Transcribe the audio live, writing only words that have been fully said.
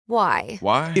Why?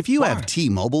 Why? If you have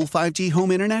T-Mobile 5G home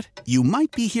internet, you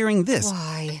might be hearing this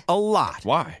Why? a lot.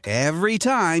 Why? Every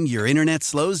time your internet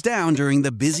slows down during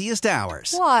the busiest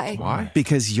hours. Why? Why?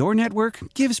 Because your network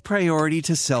gives priority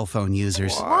to cell phone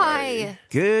users. Why?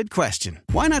 Good question.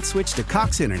 Why not switch to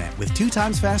Cox Internet with 2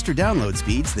 times faster download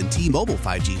speeds than T-Mobile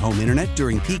 5G home internet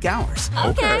during peak hours?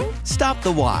 Okay. Stop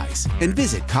the whys and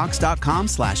visit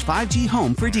cox.com/5G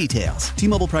home for details.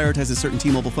 T-Mobile prioritizes certain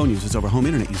T-Mobile phone users over home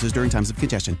internet users during times of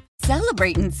congestion.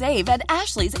 Celebrate and save at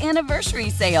Ashley's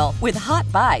Anniversary Sale. With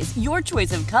Hot Buys, your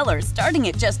choice of colors starting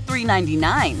at just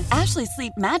 $3.99. Ashley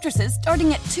Sleep mattresses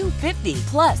starting at $2.50.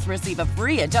 Plus, receive a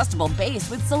free adjustable base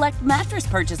with select mattress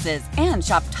purchases. And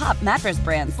shop top mattress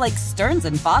brands like Stearns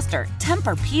 & Foster,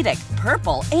 Tempur-Pedic,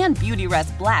 Purple, and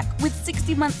Beautyrest Black with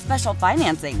 60-month special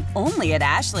financing. Only at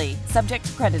Ashley. Subject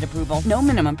to credit approval. No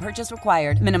minimum purchase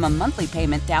required. Minimum monthly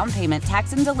payment, down payment,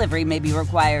 tax, and delivery may be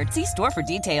required. See store for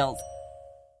details.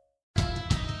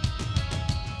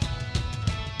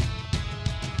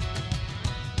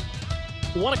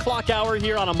 1 o'clock hour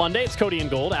here on a Monday. It's Cody and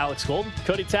Gold, Alex Gold,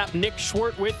 Cody Tapp, Nick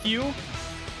Schwartz with you.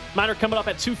 Miner coming up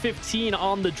at 2:15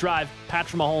 on the drive.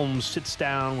 Patrick Mahomes sits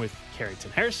down with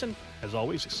Carrington Harrison, as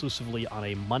always, exclusively on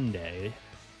a Monday.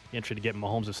 Interested to get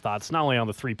Mahomes' thoughts, not only on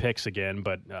the 3 picks again,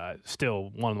 but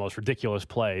still one of the most ridiculous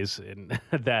plays in,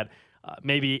 that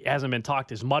maybe hasn't been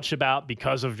talked as much about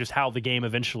because of just how the game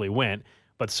eventually went,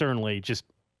 but certainly just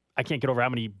I can't get over how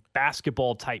many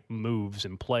basketball-type moves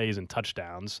and plays and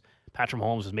touchdowns Patrick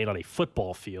Mahomes has made on a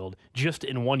football field just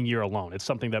in 1 year alone. It's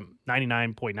something that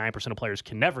 99.9% of players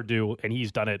can never do, and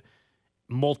he's done it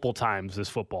multiple times this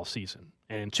football season.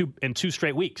 And in two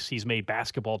straight weeks, he's made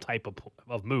basketball type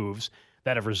of moves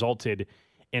that have resulted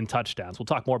in touchdowns. We'll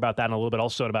talk more about that in a little bit.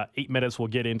 Also, in about 8 minutes, we'll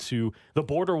get into the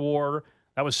border war.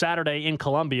 That was Saturday in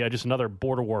Columbia, just another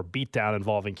border war beatdown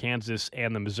involving Kansas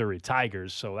and the Missouri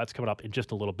Tigers. So that's coming up in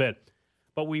just a little bit.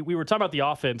 But we were talking about the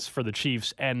offense for the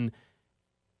Chiefs, and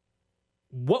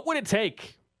what would it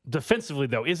take defensively,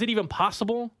 though? Is it even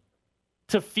possible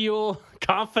to feel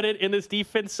confident in this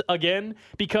defense again?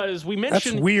 Because we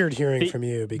mentioned... That's weird hearing from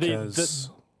you because...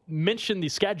 mentioned the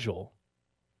schedule,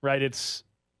 right? It's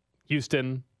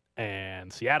Houston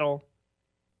and Seattle,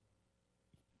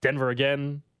 Denver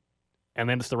again, and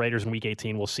then it's the Raiders in Week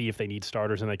 18. We'll see if they need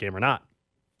starters in that game or not.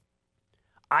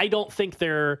 I don't think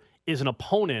there is an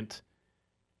opponent,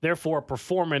 therefore a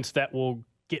performance that will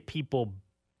get people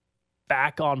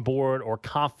back on board or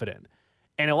confident.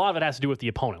 And a lot of it has to do with the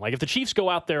opponent. Like if the Chiefs go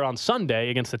out there on Sunday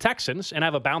against the Texans and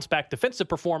have a bounce-back defensive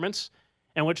performance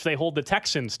in which they hold the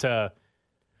Texans to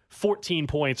 14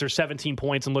 points or 17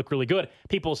 points and look really good,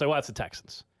 people will say, well, that's the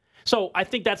Texans. So I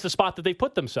think that's the spot that they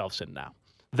put themselves in now.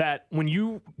 That when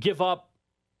you give up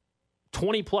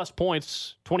 20-plus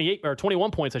points, 28 or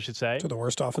 21 points, I should say, to the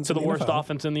worst offense in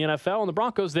the NFL and the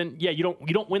Broncos, then yeah, you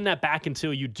don't win that back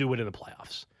until you do it in the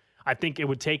playoffs. I think it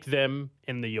would take them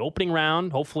in the opening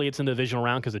round. Hopefully it's in the divisional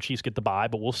round because the Chiefs get the bye,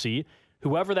 but we'll see.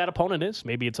 Whoever that opponent is,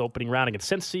 maybe it's opening round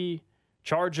against Cincy,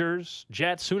 Chargers,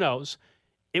 Jets, who knows.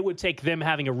 It would take them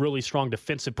having a really strong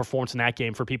defensive performance in that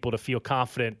game for people to feel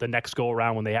confident the next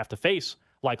go-around when they have to face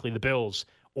likely the Bills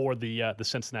or the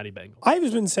Cincinnati Bengals.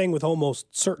 I've been saying with almost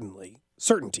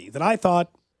certainty that I thought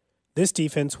this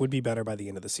defense would be better by the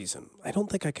end of the season. I don't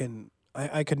think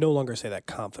I could no longer say that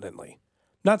confidently.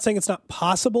 Not saying it's not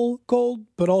possible, Gold,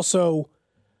 but also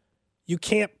you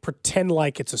can't pretend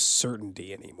like it's a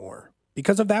certainty anymore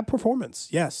because of that performance.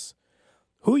 Yes.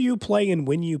 Who you play and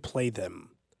when you play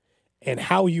them and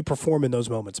how you perform in those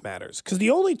moments matters. Because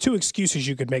the only 2 excuses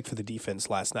you could make for the defense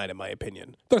last night, in my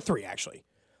opinion, there are 3 actually.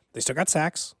 They still got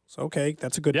sacks. So, okay,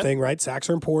 that's a good thing, right? Sacks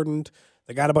are important.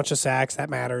 They got a bunch of sacks. That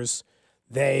matters.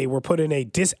 They were put in a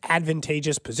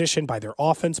disadvantageous position by their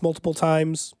offense multiple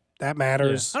times. That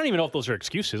matters. Yeah. I don't even know if those are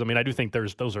excuses. I mean, I do think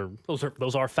those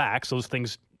are facts. Those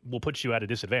things will put you at a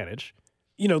disadvantage.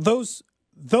 You know, those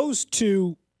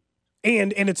 2,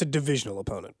 and it's a divisional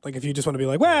opponent. Like if you just want to be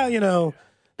like, well, you know,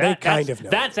 they kind of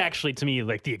know. That's actually to me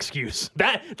like the excuse.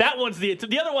 That one's the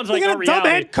other one's like they a got a reality. dumb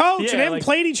head coach yeah, and haven't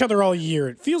played each other all year.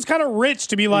 It feels kind of rich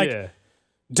to be like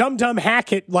dumb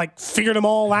Hackett like figured them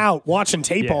all out watching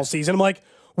tape all season. I'm like,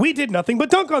 we did nothing but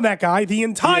dunk on that guy the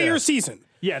entire season.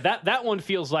 Yeah, that one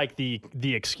feels like the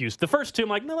excuse. The first 2, I'm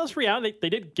like, no, that's reality. They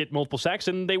did get multiple sacks,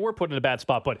 and they were put in a bad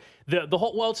spot. But the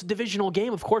whole, well, it's a divisional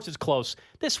game. Of course it's close.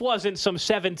 This wasn't some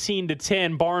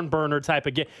 17-10 barn burner type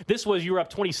of game. This was you were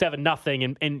up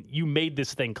 27-0, and you made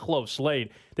this thing close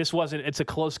late. This wasn't. It's a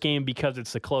close game because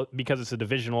it's a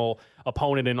divisional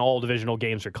opponent, and all divisional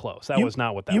games are close. That was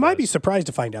not what that was. You might be surprised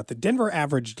to find out that Denver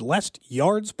averaged less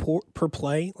yards per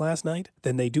play last night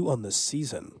than they do on the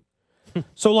season.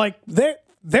 So, like,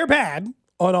 they're bad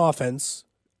on offense.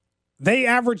 They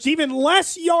averaged even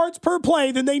less yards per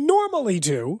play than they normally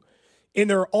do in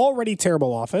their already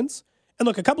terrible offense. And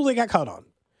look, a couple they got caught on.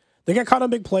 They got caught on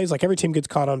big plays, like every team gets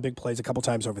caught on big plays a couple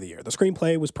times over the year. The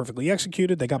screenplay was perfectly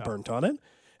executed. They got burnt on it.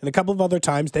 And a couple of other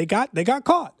times they got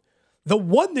caught. The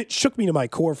one that shook me to my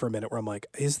core for a minute where I'm like,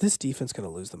 is this defense going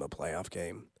to lose them a playoff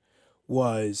game?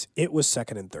 It was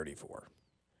 2nd and 34.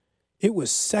 It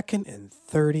was 2nd and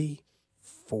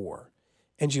 34.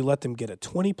 And you let them get a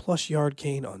 20-plus yard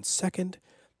gain on second,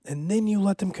 and then you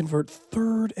let them convert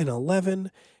 3rd and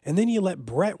 11, and then you let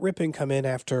Brett Rippon come in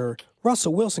after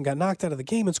Russell Wilson got knocked out of the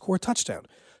game and score a touchdown.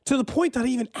 To the point that I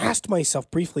even asked myself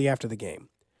briefly after the game,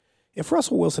 if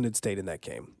Russell Wilson had stayed in that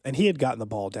game and he had gotten the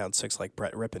ball down 6 like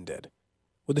Brett Rippon did,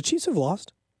 would the Chiefs have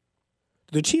lost?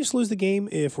 Do the Chiefs lose the game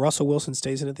if Russell Wilson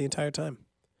stays in it the entire time?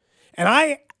 And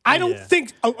I don't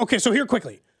think – okay, so here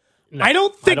quickly. No, I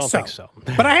don't think so.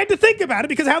 But I had to think about it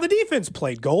because of how the defense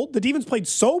played, Gold. The defense played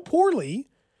so poorly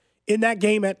in that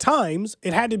game at times,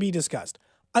 it had to be discussed.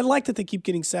 I like that they keep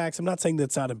getting sacks. I'm not saying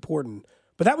that's not important.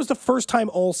 But that was the first time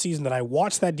all season that I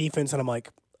watched that defense, and I'm like,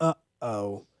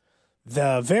 uh-oh.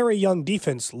 The very young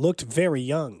defense looked very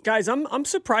young. Guys, I'm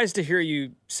surprised to hear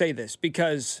you say this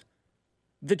because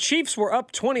the Chiefs were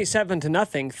up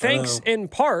 27-0, thanks in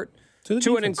part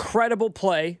to an incredible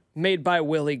play made by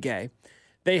Willie Gay.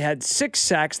 They had 6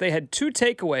 sacks. They had 2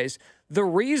 takeaways. The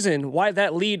reason why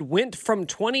that lead went from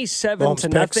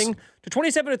 27-0 to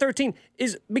 27-13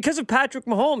 is because of Patrick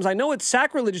Mahomes. I know it's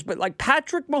sacrilegious, but like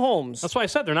Patrick Mahomes. That's why I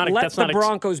said they're not. Let the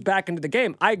Broncos back into the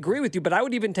game. I agree with you, but I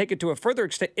would even take it to a further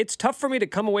extent. It's tough for me to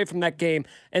come away from that game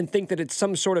and think that it's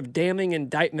some sort of damning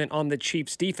indictment on the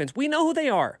Chiefs' defense. We know who they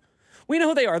are. We know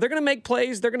who they are. They're going to make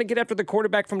plays. They're going to get after the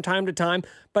quarterback from time to time,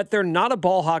 but they're not a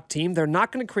ball hawk team. They're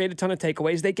not going to create a ton of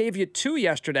takeaways. They gave you 2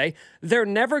 yesterday. They're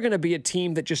never going to be a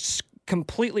team that just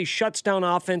completely shuts down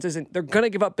offenses, and they're going to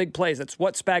give up big plays. That's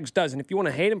what Spags does, and if you want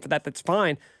to hate him for that, that's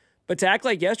fine. But to act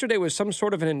like yesterday was some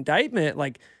sort of an indictment,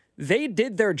 like they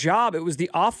did their job. It was the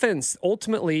offense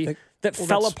ultimately that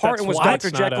fell apart and was Dr.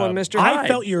 Jekyll and Mr. Hyde. I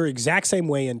felt your exact same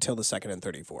way until the 2nd and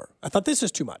 34. I thought this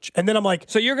is too much. And then I'm like...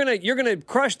 So you're gonna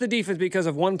crush the defense because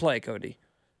of one play, Cody.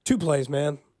 2 plays,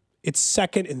 man. It's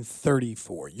 2nd and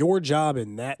 34. Your job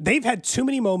in that... They've had too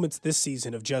many moments this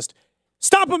season of just,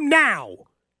 stop them now!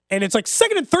 And it's like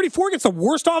 2nd and 34 against the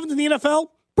worst offense in the NFL?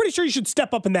 Pretty sure you should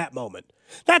step up in that moment.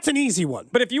 That's an easy one.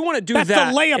 But if you want to do that's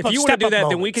that, the layup if you want to do that,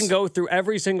 moments. then we can go through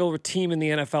every single team in the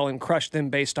NFL and crush them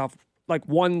based off like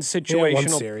one situational one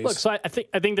series. Look, so I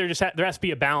think there has to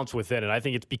be a balance within it. I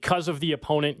think it's because of the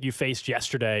opponent you faced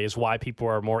yesterday is why people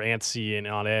are more antsy and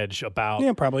on edge about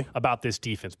about this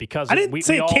defense. Because I didn't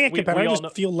say it can't get better. I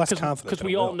just feel less confident. Because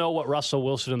we all know what Russell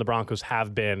Wilson and the Broncos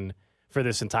have been for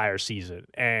this entire season,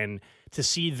 and to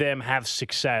see them have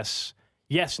success.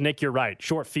 Yes, Nick, you're right.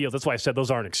 Short fields. That's why I said those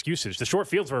aren't excuses. The short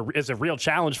fields is a real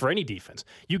challenge for any defense.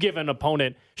 You give an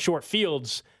opponent short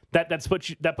fields, that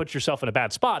puts yourself in a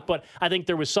bad spot. But I think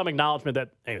there was some acknowledgement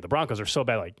that the Broncos are so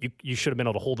bad. Like you should have been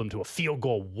able to hold them to a field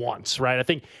goal once, right? I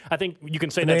think you can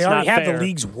say that's not fair. They already have the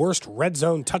league's worst red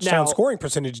zone touchdown scoring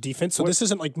percentage defense, so this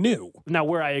isn't like new. Now,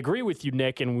 where I agree with you,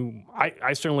 Nick, and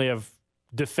I certainly have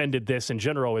defended this in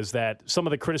general, is that some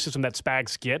of the criticism that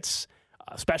Spags gets,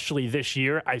 especially this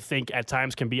year, I think at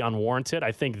times can be unwarranted.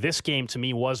 I think this game to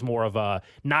me was more of a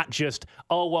not just,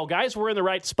 guys were in the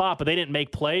right spot, but they didn't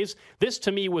make plays. This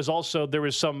to me was also, there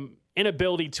was some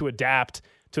inability to adapt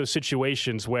to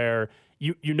situations where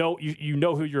you know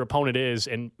who your opponent is,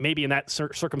 and maybe in that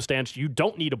circumstance, you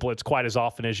don't need a blitz quite as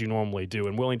often as you normally do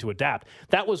and willing to adapt.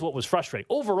 That was what was frustrating.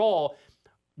 Overall,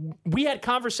 we had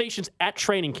conversations at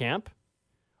training camp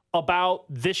about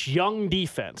this young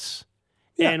defense.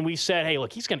 Yeah. And we said, hey,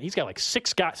 look, he's got like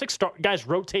six guys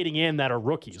rotating in that are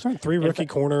rookies. 3 rookie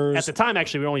corners. At the time,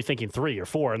 actually, we were only thinking 3 or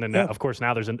 4. And then, of course,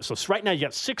 now so right now you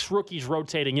got 6 rookies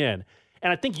rotating in.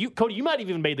 And I think Cody, you might have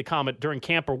even made the comment during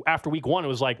camp or after week 1. It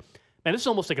was like, man, this is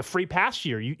almost like a free pass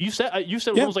year. You said it was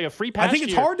almost like a free pass year. I think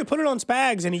it's hard to put it on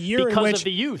Spags in a year in which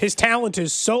his talent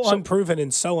is so unproven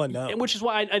and so unknown. Which is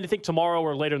why I think tomorrow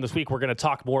or later in this week we're going to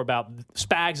talk more about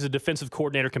Spags as a defensive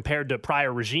coordinator compared to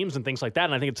prior regimes and things like that.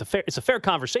 And I think it's a fair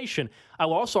conversation. I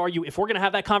will also argue if we're going to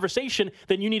have that conversation,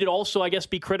 then you need to also, I guess,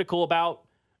 be critical about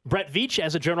Brett Veach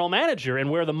as a general manager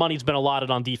and where the money's been allotted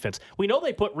on defense. We know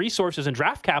they put resources and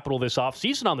draft capital this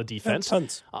offseason on the defense.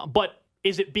 Tons. But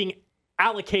is it being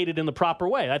allocated in the proper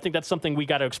way? I think that's something we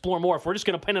got to explore more. If we're just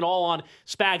going to pin it all on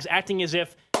Spags acting as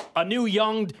if a new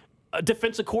young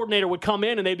defensive coordinator would come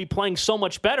in and they'd be playing so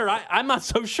much better, I'm not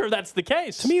so sure that's the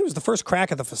case. To me, it was the first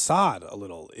crack at the facade a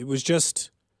little. It was just,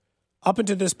 up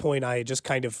until this point, I just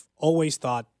kind of always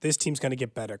thought this team's going to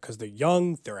get better because they're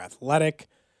young, they're athletic.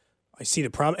 I see the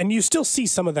problem. And you still see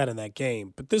some of that in that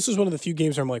game. But this is one of the few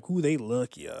games where I'm like, ooh, they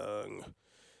look young.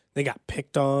 They got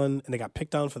picked on, and they got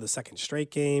picked on for the second straight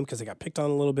game because they got picked on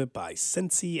a little bit by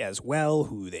Cincy as well,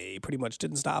 who they pretty much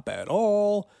didn't stop at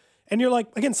all. And you're like,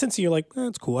 again, Cincy, you're like,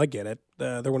 it's cool, I get it.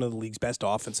 They're one of the league's best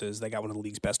offenses. They got one of the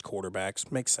league's best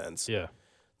quarterbacks. Makes sense. Yeah.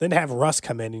 Then to have Russ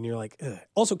come in, and you're like, ugh.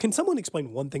 Also, can someone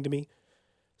explain one thing to me?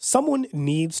 Someone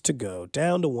needs to go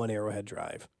down to One Arrowhead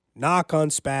Drive, knock on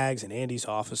Spags and Andy's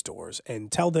office doors,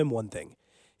 and tell them one thing.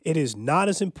 It is not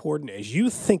as important as you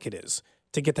think it is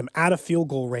to get them out of field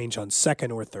goal range on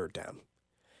second or third down.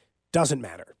 Doesn't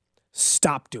matter.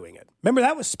 Stop doing it. Remember,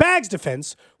 that was Spags'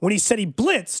 defense when he said he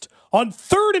blitzed on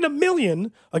 3rd and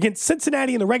 1,000,000 against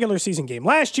Cincinnati in the regular season game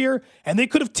last year, and they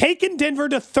could have taken Denver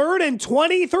to 3rd and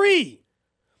 23,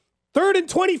 3rd and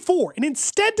 24, and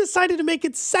instead decided to make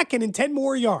it 2nd and 10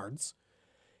 more yards.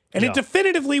 And it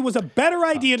definitively was a better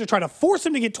idea to try to force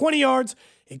him to get 20 yards,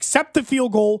 accept the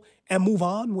field goal, and move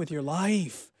on with your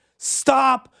life.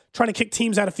 Stop trying to kick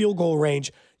teams out of field goal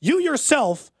range. You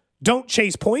yourself don't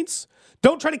chase points.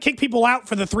 Don't try to kick people out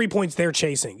for the 3 points they're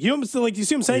chasing. You know, like, you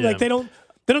see what I'm saying? Yeah. Like, they don't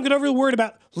get overly worried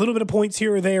about a little bit of points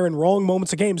here or there in wrong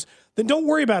moments of games. Then don't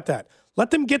worry about that.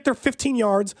 Let them get their 15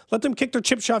 yards. Let them kick their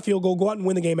chip shot field goal. Go out and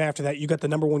win the game after that. You got the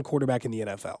number 1 quarterback in the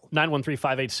NFL.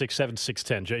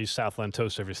 913-586-7610. Jay Southland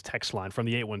Toast Service text line from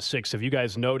the 816. Have you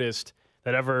guys noticed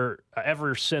that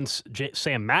ever since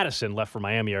Sam Madison left for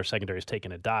Miami, our secondary has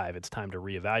taken a dive? It's time to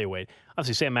reevaluate.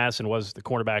 Obviously, Sam Madison was the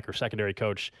cornerback or secondary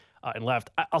coach and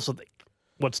left. I also think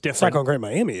what's different. It's not going great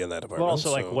Miami in that department. But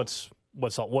also, like,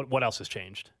 what else has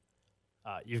changed?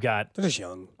 You've got they're just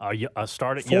young. A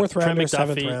starting 4th rounder, Trent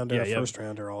McDuffie, 7th rounder, 1st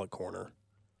rounder, all at corner.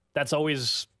 That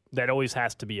always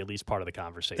has to be at least part of the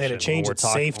conversation. They had a change at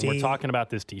safety. When we're talking about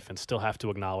this defense, still have to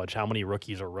acknowledge how many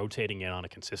rookies are rotating in on a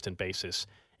consistent basis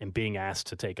and being asked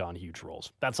to take on huge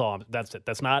roles. That's all. That's it.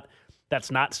 That's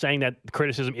not saying that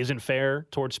criticism isn't fair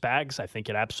towards Spags. I think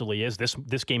it absolutely is.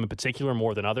 This game in particular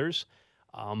more than others.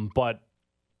 But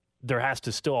there has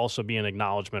to still also be an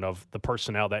acknowledgement of the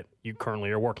personnel that you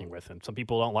currently are working with. And some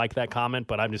people don't like that comment,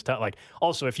 but I'm just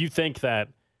also, if you think that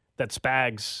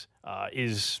Spags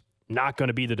is not going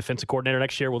to be the defensive coordinator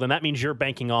next year, well, then that means you're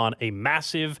banking on a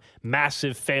massive,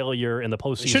 massive failure in the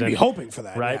postseason. You should be hoping for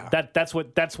that, right? Yeah. That's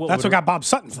what got Bob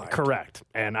Sutton fired. Correct.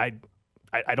 And I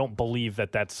don't believe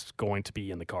that that's going to be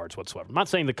in the cards whatsoever. I'm not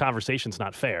saying the conversation's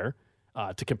not fair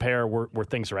to compare where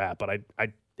things are at, but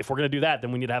if we're going to do that,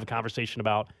 then we need to have a conversation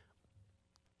about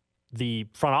the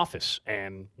front office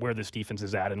and where this defense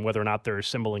is at and whether or not they're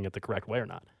assembling it the correct way or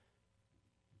not.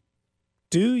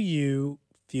 Do you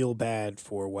feel bad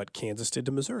for what Kansas did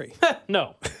to Missouri?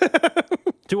 No.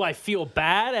 Do I feel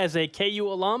bad as a KU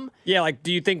alum? Yeah, like,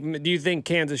 do you think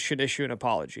Kansas should issue an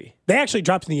apology? They actually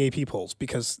dropped in the AP polls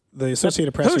because the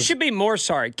Associated Press. Who should be more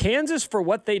sorry, Kansas for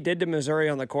what they did to Missouri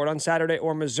on the court on Saturday,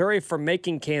 or Missouri for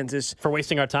making Kansas for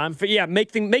wasting our time?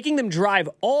 Making them drive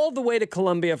all the way to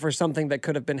Columbia for something that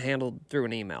could have been handled through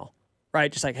an email, right?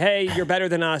 Just like, hey, you're better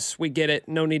than us, we get it.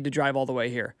 No need to drive all the way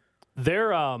here.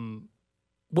 There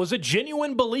was a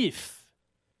genuine belief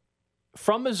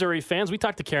from Missouri fans. We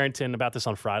talked to Carrington about this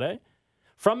on Friday.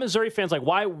 From Missouri fans, like,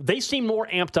 why they seem more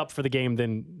amped up for the game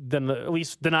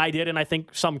than I did, and I think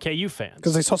some KU fans,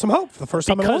 because they saw some hope for the first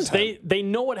time in a long time. Because they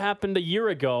know what happened a year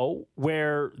ago,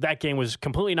 where that game was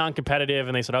completely non-competitive,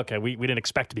 and they said, okay, we didn't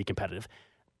expect to be competitive.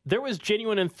 There was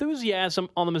genuine enthusiasm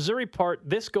on the Missouri part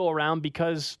this go around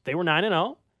because they were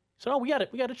 9-0. So we got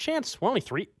a chance. We're only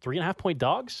 3.5 point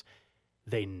dogs.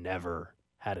 They never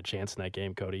had a chance in that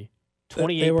game, Cody.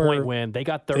 28-point win. They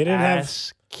got their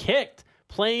ass kicked.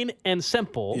 Plain and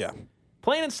simple. Yeah.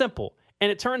 Plain and simple. And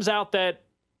it turns out that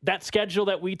schedule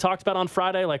that we talked about on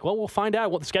Friday, we'll find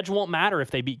out. Well, the schedule won't matter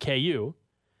if they beat KU.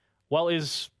 Well,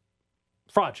 is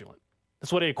fraudulent.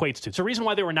 That's what it equates to. It's the reason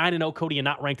why they were 9-0, Cody, and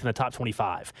not ranked in the top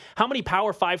 25. How many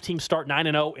Power 5 teams start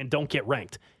 9-0 and don't get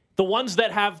ranked? The ones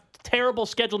that have terrible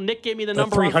schedule. Nick gave me the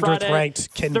number on Friday. 300th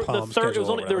ranked Ken Palm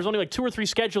schedule. There was only like 2 or 3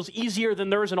 schedules easier than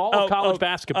theirs in all of college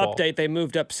basketball. Update, they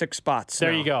moved up 6 spots.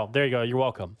 There you go. You're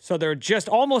welcome. So they're just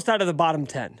almost out of the bottom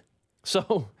 10.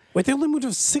 So wait, they only moved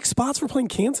up 6 spots for playing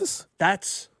Kansas?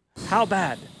 That's how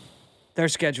bad their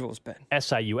schedule has been.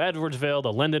 SIU Edwardsville,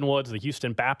 the Lindenwoods, the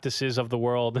Houston Baptists of the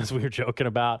world, as we were joking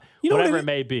about, whatever it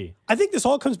may be. I think this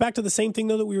all comes back to the same thing,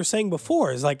 though, that we were saying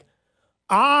before, is like,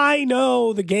 I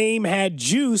know the game had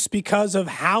juice because of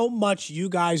how much you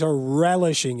guys are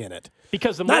relishing in it.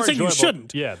 Because the more not saying you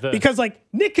shouldn't. Yeah. Because,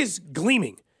 Nick is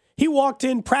gleaming. He walked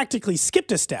in, practically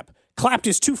skipped a step, clapped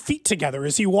his 2 feet together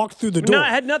as he walked through the door. No, it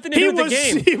had nothing to do with the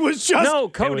game. He was just... No,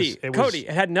 Cody. It was- Cody,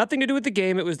 it had nothing to do with the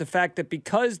game. It was the fact that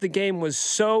because the game was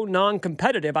so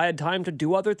non-competitive, I had time to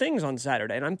do other things on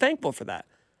Saturday, and I'm thankful for that.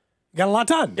 Got a lot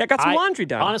done. Yeah, I got some laundry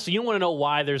done. Honestly, you want to know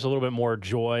why there's a little bit more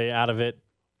joy out of it?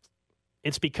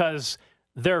 It's because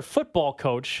their football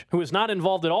coach, who is not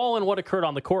involved at all in what occurred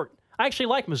on the court, I actually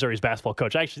like Missouri's basketball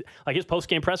coach. I actually like his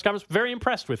post-game press conference. Very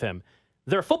impressed with him.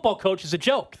 Their football coach is a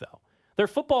joke, though. Their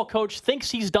football coach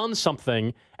thinks he's done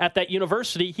something at that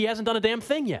university. He hasn't done a damn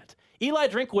thing yet. Eli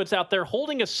Drinkwitz out there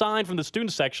holding a sign from the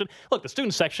student section. Look, the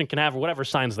student section can have whatever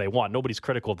signs they want. Nobody's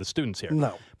critical of the students here.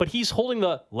 No. But he's holding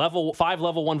the level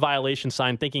 1 violation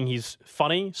sign, thinking he's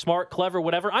funny, smart, clever,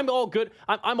 whatever. I'm all good.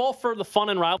 I'm all for the fun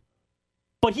and rivalry.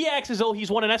 But he acts as though he's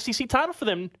won an SEC title for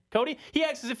them, Cody. He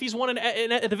acts as if he's won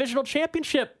a divisional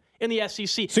championship in the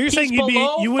SEC. So you're saying you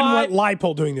wouldn't want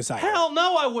Leipold doing this either? Hell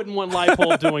no, I wouldn't want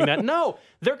Leipold doing that. No,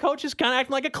 their coach is kind of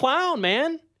acting like a clown,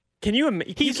 man. Can you? You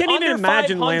He's can't even under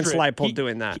imagine 500. Lance Leipold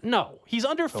doing that. No, he's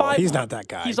under 500. He's not that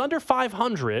guy. He's under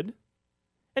 500,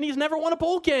 and he's never won a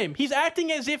bowl game. He's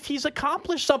acting as if he's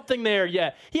accomplished something there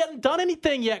yet. He hasn't done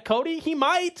anything yet, Cody. He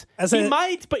might. He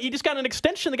might, but he just got an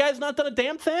extension. The guy's not done a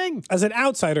damn thing. As an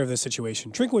outsider of this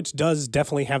situation, Drinkwitz does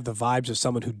definitely have the vibes of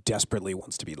someone who desperately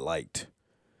wants to be liked.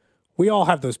 We all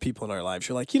have those people in our lives.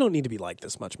 You're like, you don't need to be liked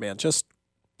this much, man. Just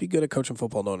be good at coaching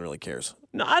football. No one really cares.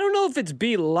 No, I don't know if it's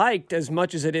be liked as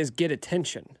much as it is get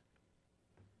attention.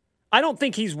 I don't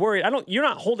think he's worried. You're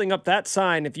not holding up that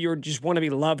sign if you just want to be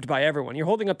loved by everyone. You're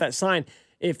holding up that sign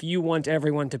if you want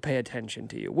everyone to pay attention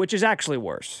to you, which is actually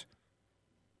worse.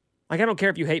 Like, I don't care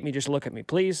if you hate me, just look at me.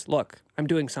 Please, look. I'm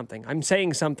doing something. I'm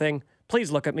saying something. Please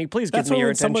look at me. Please give me your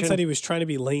when attention. someone said he was trying to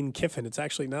be Lane Kiffin. It's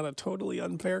actually not a totally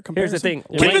unfair comparison. Here's the thing.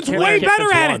 Kiffin's way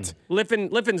better at it.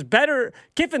 Kiffin's better.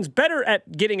 Kiffin's better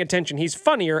at getting attention. He's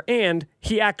funnier, and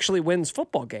he actually wins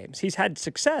football games. He's had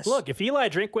success. Look, if Eli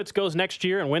Drinkwitz goes next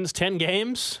year and wins 10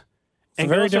 games and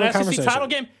very goes to an different SEC conversation. title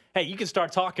game, hey, you can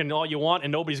start talking all you want,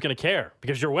 and nobody's going to care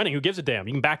because you're winning. Who gives a damn?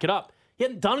 You can back it up. He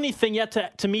hasn't done anything yet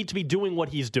to me to be doing what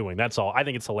he's doing. That's all. I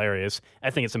think it's hilarious. I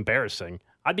think it's embarrassing.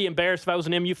 I'd be embarrassed if I was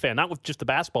an MU fan, not with just the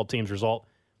basketball team's result,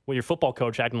 with your football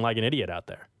coach acting like an idiot out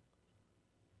there.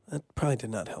 That probably did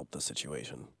not help the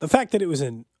situation. The fact that it was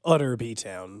an utter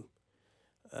beatdown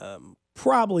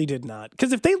probably did not.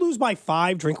 Because if they lose by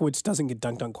 5, Drinkwitz doesn't get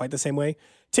dunked on quite the same way.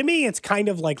 To me, it's kind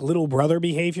of like little brother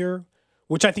behavior,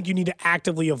 which I think you need to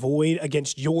actively avoid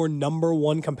against your number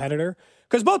one competitor.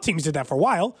 Because both teams did that for a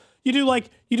while. You do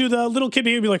the little kid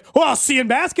behavior, be like, oh, I'll see you in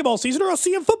basketball season or I'll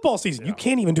see you in football season. Yeah. You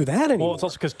can't even do that anymore. Well, it's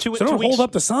also because so don't hold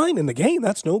up the sign in the game.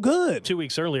 That's no good. 2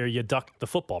 weeks earlier, you ducked the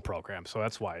football program, so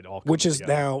that's why it all comes Which is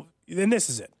together. now, and this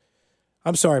is it.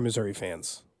 I'm sorry, Missouri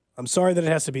fans. I'm sorry that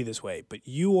it has to be this way, but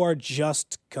you are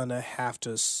just gonna have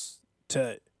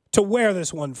to wear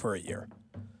this one for a year.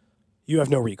 You have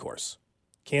no recourse.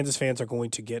 Kansas fans are going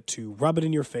to get to rub it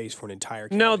in your face for an entire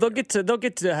No, they'll year.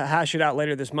 get to hash it out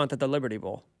later this month at the Liberty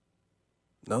Bowl.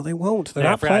 No, they won't. They're Yeah,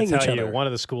 I not forgot playing to each tell you, other. one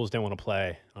of the schools didn't want to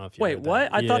play. I don't know if you Wait, heard that.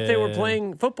 what? I thought they were Yeah.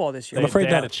 playing football this year. I'm afraid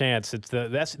they had not. a chance. It's the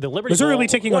Liberty Missouri Bowl. will be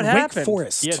taking What on Wake happened?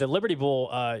 Forest. Yeah, the Liberty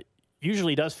Bowl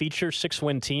usually does feature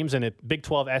 6-win teams in a Big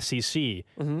 12 SEC.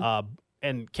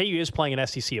 And KU is playing an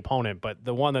SEC opponent, but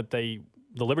the one that the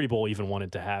Liberty Bowl even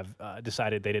wanted to have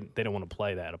decided they didn't want to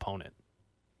play that opponent.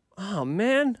 Oh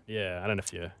man, Yeah, I don't know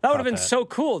if you. that would have been so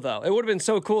cool, though. It would have been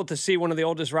so cool to see one of the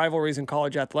oldest rivalries in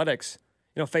college athletics,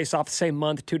 face off the same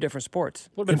month, 2 different sports.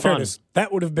 Would have been In fun. fairness,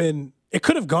 that would have been. It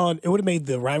could have gone. It would have made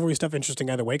the rivalry stuff interesting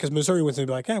either way. Because Missouri wins and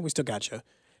be like, we still got you.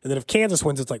 And then if Kansas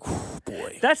wins, it's like,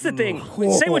 boy. That's the thing.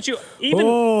 Say what you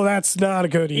Oh, that's not a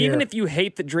good year. Even if you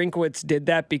hate that Drinkwitz did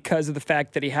that because of the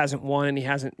fact that he hasn't won and he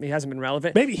hasn't been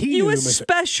relevant, Maybe he you knew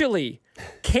especially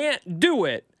can't do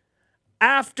it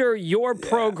after your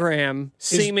program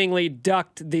seemingly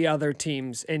ducked the other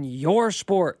teams in your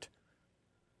sport.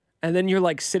 And then you're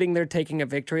like sitting there taking a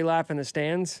victory lap in the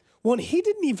stands. When he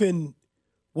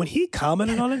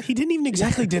commented on it, he didn't even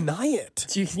exactly deny it.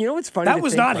 You know what's funny? That to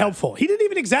was think not about? helpful. He didn't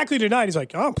even exactly deny it. He's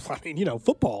like,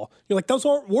 football. You're like, those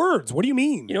aren't words. What do you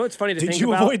mean? You know what's funny to Did think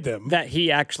you about? avoid them? That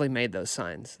he actually made those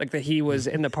signs. Like that he was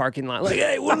in the parking lot. Like,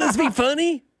 hey, wouldn't this be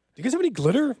funny? Do you guys have any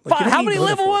glitter? Like, you don't How need many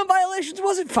glitter level for 1 it. violations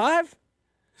was it? 5?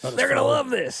 They're going to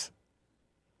love this.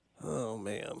 Oh,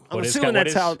 man. I'm assuming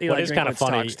that's how Eli What is kind of Drinkwitz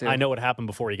funny, talks, too. I know what happened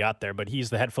before he got there, but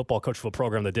he's the head football coach of a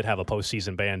program that did have a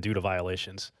postseason ban due to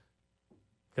violations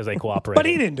because they cooperated. But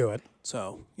he didn't do it.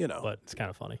 So, But it's kind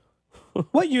of funny.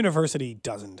 What university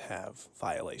doesn't have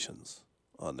violations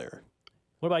on there?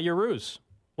 What about your ruse?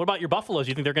 What about your Buffaloes?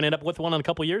 You think they're going to end up with one in a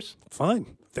couple years?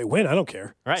 Fine. If they win, I don't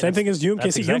care. Right, Same thing as UMKC.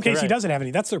 exactly UMKC right. doesn't have any.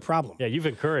 That's their problem. Yeah, you've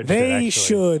encouraged it, They actually.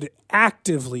 should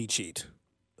actively cheat.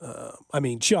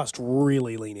 Just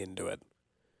really lean into it.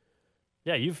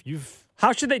 Yeah, you've.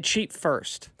 How should they cheat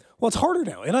first? Well, it's harder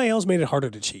now. NIL's made it harder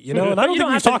to cheat, and I But don't you think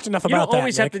we've have to- talked enough you about don't that.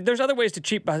 always have Nick. to, there's other ways to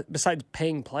cheat besides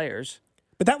paying players.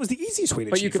 But that was the easiest way to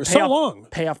But cheat you could for so off, long.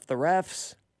 pay off the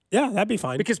refs. Yeah, that'd be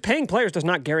fine. Because paying players does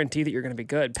not guarantee that you're going to be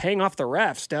good. Paying off the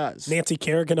refs does. Nancy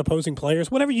Kerrigan opposing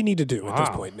players, whatever you need to do at this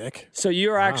point, Nick. So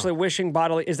you're actually wishing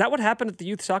bodily. Is that what happened at the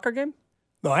youth soccer game?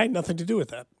 No, I had nothing to do with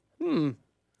that.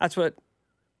 That's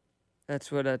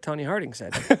what Tony Harding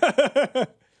said.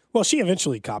 Well, she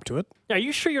eventually copped to it. Are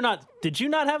you sure you're not? Did you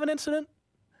not have an incident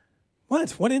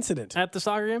What? What incident? at the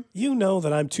soccer game? You know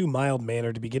that I'm too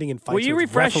mild-mannered to be getting in fights Will you with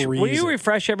refresh? referees. Will you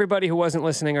refresh everybody who wasn't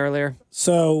listening earlier?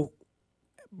 So,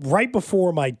 right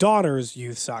before my daughter's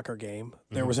youth soccer game,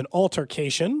 there was an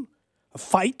altercation. A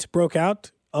fight broke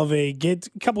out of a kid,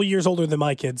 a couple years older than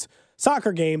my kids'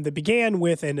 soccer game that began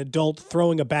with an adult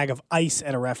throwing a bag of ice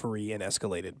at a referee and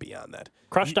escalated beyond that.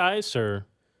 Crushed ice or?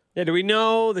 Yeah. Do we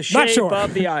know the Not shape sure.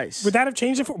 of the ice? Would that have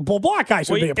changed it? Well, black ice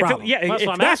would be a problem. That's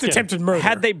what I'm That's asking. attempted murder.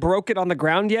 Had they broke it on the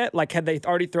ground yet? Like, had they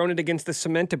already thrown it against the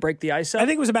cement to break the ice up? I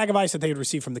think it was a bag of ice that they had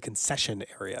received from the concession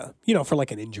area, for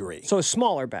like an injury. So a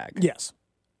smaller bag. Yes.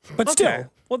 But Okay.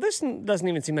 still, Well, this doesn't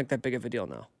even seem like that big of a deal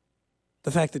now. the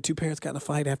fact that two parents got in a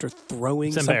fight after throwing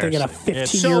It's something at a embarrassing.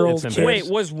 It's- 15-year-old it's kid. Wait,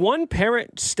 was one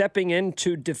parent stepping in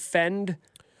to defend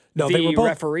No, the they were both,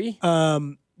 referee?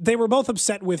 They were both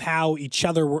upset with how each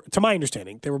other were. To my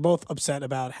understanding, they were both upset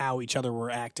about how each other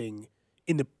were acting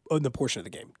in the portion of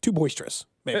the game. Too boisterous,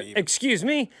 maybe. even. Excuse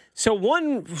me. So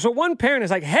one parent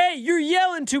is like, "Hey, you're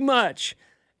yelling too much,"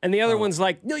 and the other one's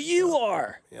like, "No, you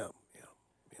are." Yeah.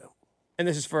 And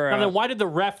this is for Now, then why did the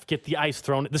ref get the ice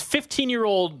thrown? This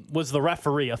 15-year-old was the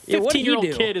referee. A Yeah, what did he 15-year-old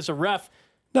do? kid is a ref.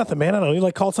 Nothing, man. I don't know.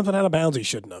 He called something out of bounds he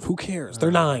shouldn't have. Who cares?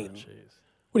 They're 9. What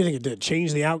do you think it did?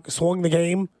 Change swung the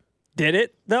game? did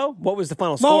it though? What was the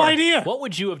final score? No idea. What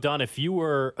would you have done if you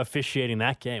were officiating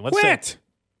that game? Let's Quit. say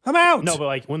I'm out. no, but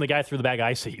like when the guy threw the bag of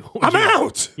ice at you, what would I'm you have-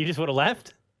 out. You just would have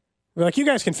left. We're like, you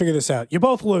guys can figure this out. You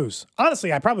both lose.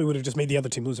 Honestly, I probably would have just made the other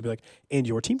team lose. I'd be like, and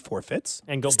your team forfeits.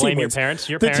 And go This blame team your wins. parents.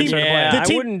 Your The parents team- are to blame. Yeah, I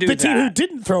team, wouldn't do the team who that.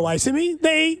 didn't throw ice at me,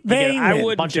 they I win.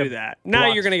 wouldn't Bunch do of that. Now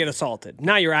blocks. you're going to get assaulted.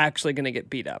 Now you're actually going to get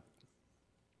beat up.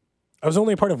 I was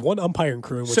only a part of one umpiring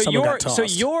crew in which someone got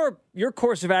tossed. Your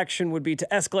course of action would be to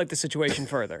escalate the situation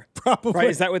further. Probably. Right?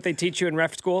 Is that what they teach you in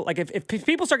ref school? Like if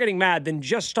people start getting mad, then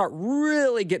just start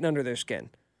really getting under their skin.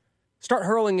 Start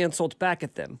hurling insults back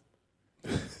at them.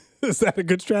 Is that a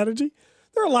good strategy?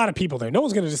 There are a lot of people there. No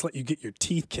one's going to just let you get your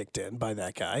teeth kicked in by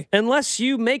that guy. Unless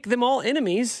you make them all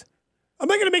enemies.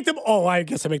 Am I going to make them? Oh, I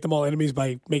guess I make them all enemies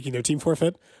by making their team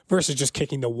forfeit versus just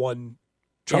kicking the one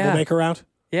troublemaker out.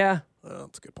 Yeah. Well,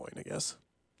 that's a good point, I guess.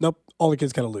 Nope. All the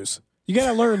kids got to lose. You got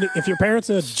to learn if your parent's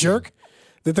a jerk,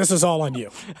 that this is all on you.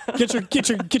 Get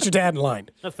your dad in line.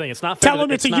 That's the thing. It's not fair. Tell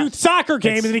him it's a not- youth soccer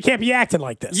game and that he can't be acting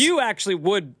like this. You actually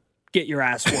would get your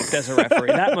ass whooped as a referee.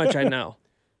 That much I know.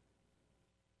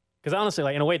 Because honestly,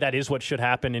 like in a way, that is what should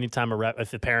happen anytime if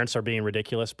the parents are being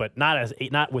ridiculous, but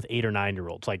not with 8 or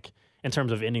 9-year-olds, like in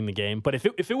terms of ending the game. But if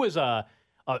it was a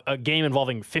game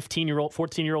involving 15-year-old,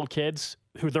 14-year-old kids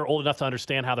who they're old enough to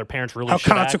understand how their parents really how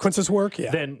should act, consequences work.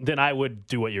 Yeah. then I would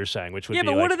do what you're saying, which would Yeah, be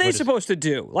but like, what are they we're just- supposed to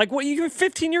do? Like, what? You're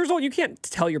 15 years old. You can't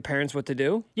tell your parents what to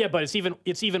do. Yeah, but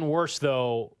it's even worse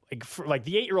though. Like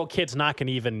the 8-year-old kid's not going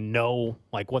to even know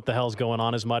like what the hell's going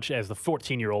on as much as the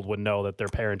 14-year-old would know that their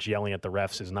parents yelling at the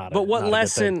refs is not. But what not a good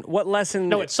lesson? thing. What lesson?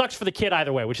 No, it sucks for the kid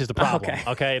either way, which is the problem.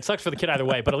 Okay. It sucks for the kid either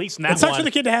way, but at least now it sucks for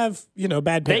the kid to have,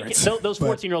 bad parents. those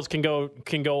 14-year-olds can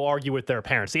go argue with their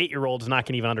parents. The 8-year-old is not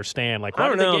going to even understand. Like, I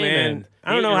don't know, the game man. end?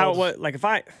 I don't know how. 8-year-olds- What? Like,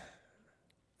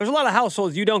 there's a lot of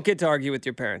households you don't get to argue with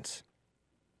your parents.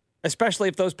 Especially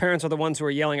if those parents are the ones who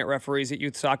are yelling at referees at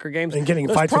youth soccer games. And getting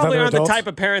those fights with probably other aren't adults. the type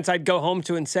of parents I'd go home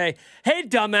to and say, "Hey,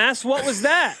 dumbass, what was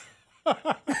that?"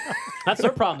 That's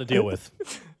their problem to deal with.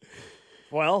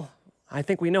 Well, I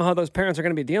think we know how those parents are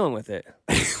going to be dealing with it.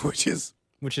 Which is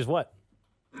Which is what?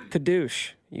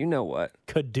 Kadoosh. You know what?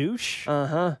 Kadoosh?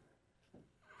 Uh-huh.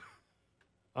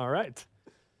 All right.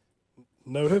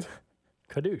 noted.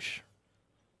 Kadoosh.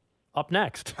 Up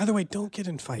next. Either way, don't get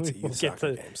in fights at We'll youth get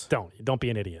soccer to, games. Don't be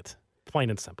an idiot. Plain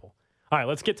and simple. All right,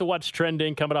 let's get to what's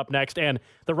trending coming up next. And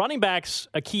the running back's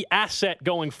a key asset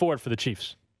going forward for the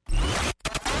Chiefs. You're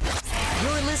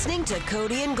listening to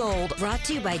Cody and Gold, brought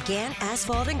to you by Gann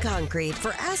Asphalt and Concrete.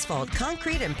 For asphalt,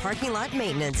 concrete, and parking lot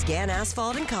maintenance, Gann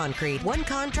Asphalt and Concrete. One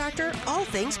contractor, all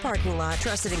things parking lot.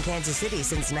 Trusted in Kansas City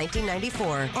since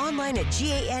 1994. Online at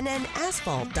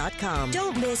GANNasphalt.com.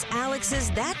 Don't miss Alex's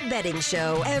That Betting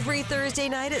Show every Thursday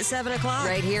night at 7 o'clock.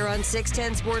 Right here on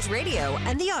 610 Sports Radio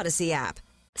and the Odyssey app.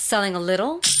 Selling a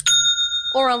little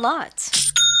or a lot?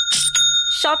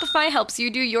 Shopify helps you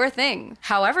do your thing,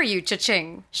 however you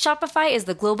cha-ching. Shopify is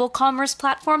the global commerce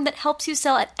platform that helps you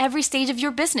sell at every stage of your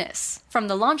business. From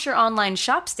the launch your online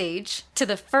shop stage, to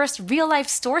the first real-life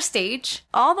store stage,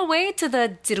 all the way to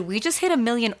the did we just hit 1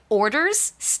 million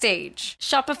orders stage.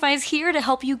 Shopify's here to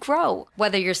help you grow.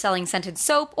 Whether you're selling scented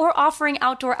soap or offering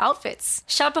outdoor outfits,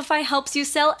 Shopify helps you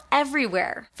sell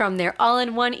everywhere. From their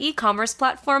all-in-one e-commerce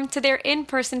platform to their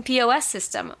in-person POS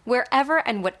system, wherever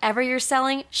and whatever you're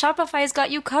selling, Shopify's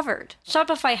got you covered.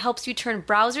 Shopify helps you turn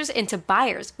browsers into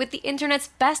buyers with the internet's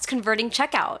best converting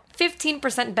checkout.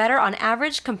 15% better on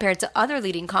average compared to other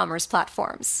leading commerce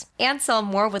platforms. And sell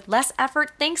more with less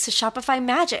effort thanks to Shopify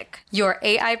Magic, your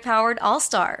AI-powered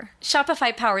all-star.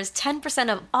 Shopify powers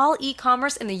 10% of all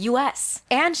e-commerce in the U.S.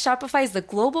 And Shopify is the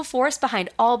global force behind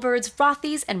Allbirds,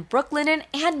 Rothy's, and Brooklinen,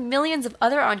 and millions of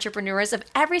other entrepreneurs of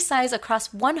every size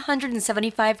across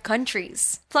 175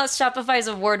 countries. Plus, Shopify's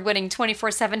award-winning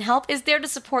 24/7 help is there to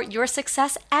support your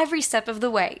success every step of the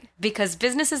way. Because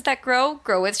businesses that grow,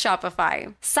 grow with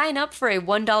Shopify. Sign up for a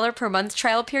 $1 per month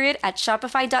trial period at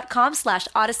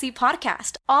shopify.com/Odyssey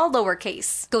Podcast, all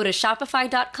lowercase. Go to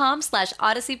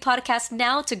shopify.com/Odyssey Podcast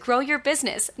now to grow your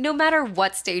business, no matter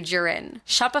what stage you're in.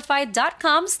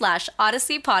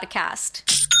 Shopify.com/Odyssey Podcast.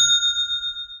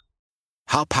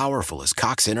 How powerful is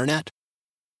Cox Internet?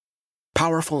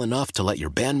 Powerful enough to let your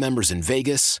band members in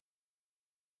Vegas,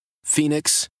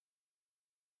 Phoenix,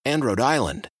 and Rhode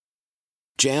Island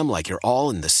jam like you're all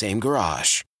in the same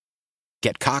garage.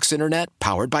 Get Cox Internet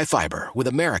powered by fiber with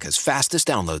America's fastest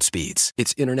download speeds.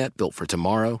 It's internet built for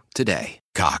tomorrow, today.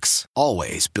 Cox,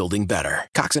 always building better.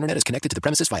 Cox Internet is connected to the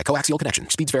premises via coaxial connection.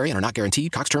 Speeds vary and are not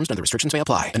guaranteed. Cox terms and other restrictions may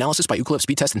apply. Analysis by Ookla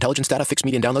Speed Test Intelligence Data. Fixed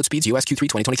median download speeds. US Q3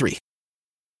 2023.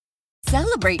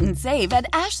 Celebrate and save at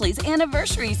Ashley's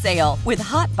Anniversary Sale. With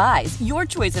Hot Buys, your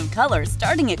choice of colors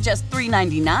starting at just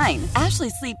 $3.99. Ashley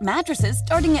Sleep mattresses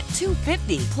starting at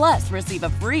 $2.50. Plus, receive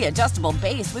a free adjustable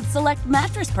base with select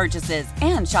mattress purchases.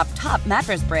 And shop top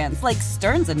mattress brands like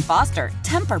Stearns & Foster,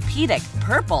 Tempur-Pedic,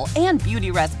 Purple, and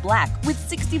Beautyrest Black with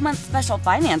 60-month special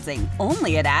financing.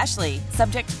 Only at Ashley.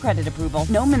 Subject to credit approval.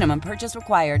 No minimum purchase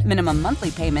required. Minimum monthly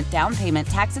payment, down payment,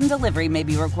 tax, and delivery may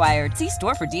be required. See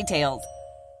store for details.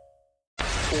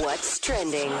 What's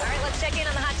trending? All right, let's check in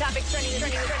on the hot topics trending.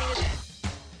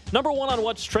 Number one on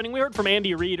What's Trending, we heard from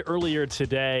Andy Reid earlier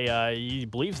today. He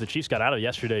believes the Chiefs got out of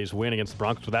yesterday's win against the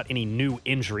Broncos without any new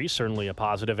injuries, certainly a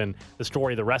positive. And the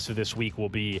story the rest of this week will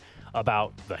be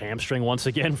about the hamstring once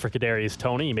again for Kadarius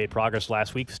Toney. He made progress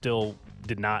last week, still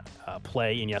did not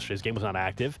play in yesterday's game, was not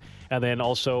active. And then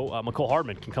also Mecole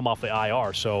Hardman can come off the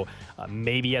IR, so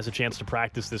maybe he has a chance to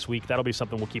practice this week. That'll be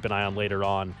something we'll keep an eye on later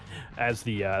on as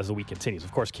the week continues.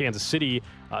 Of course, Kansas City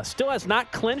still has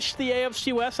not clinched the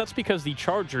AFC West. That's because the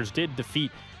Chargers did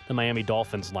defeat the Miami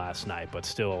Dolphins last night, but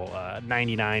still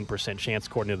 99% chance,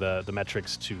 according to the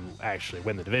metrics, to actually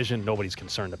win the division. Nobody's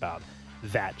concerned about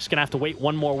that. Just going to have to wait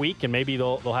one more week, and maybe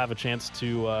they'll have a chance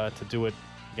to do it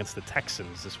against the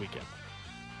Texans this weekend.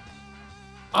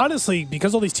 Honestly,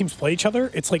 because all these teams play each other,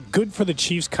 it's like good for the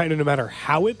Chiefs kind of no matter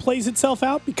how it plays itself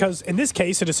out, because in this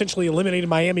case, it essentially eliminated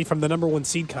Miami from the number one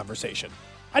seed conversation.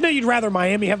 I know you'd rather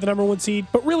Miami have the number one seed,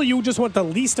 but really you just want the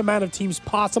least amount of teams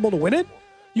possible to win it.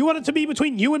 You want it to be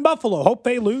between you and Buffalo. Hope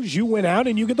they lose, you win out,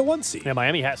 and you get the one seed. Yeah,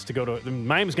 Miami's going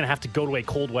to have to go to a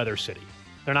cold weather city.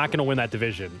 They're not going to win that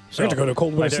division. So, they have to go to a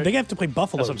cold weather city. They have to play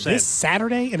Buffalo this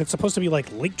Saturday, and it's supposed to be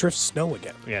like lake drift snow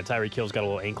again. Yeah, Tyreek Hill's got a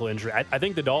little ankle injury. I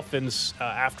think the Dolphins,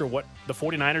 after what the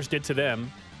 49ers did to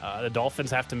them, the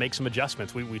Dolphins have to make some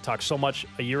adjustments. We talked so much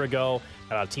a year ago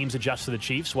about teams adjust to the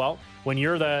Chiefs. Well, when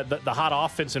you're the hot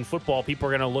offense in football, people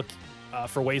are going to look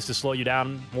for ways to slow you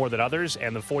down more than others,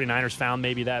 and the 49ers found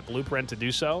maybe that blueprint to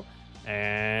do so.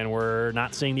 And we're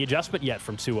not seeing the adjustment yet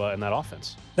from Tua in that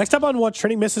offense. Next up on What's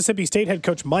Trending, Mississippi State head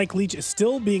coach Mike Leach is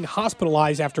still being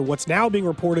hospitalized after what's now being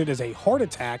reported as a heart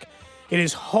attack in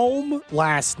his home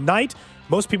last night.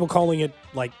 Most people calling it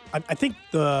like, I think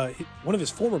one of his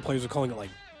former players are calling it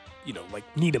like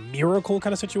need a miracle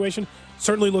kind of situation.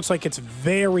 Certainly looks like it's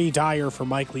very dire for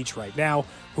Mike Leach right now,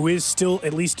 who is still,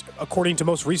 at least according to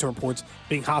most recent reports,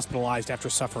 being hospitalized after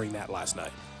suffering that last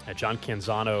night. John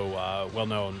Canzano,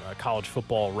 well-known college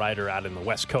football writer out in the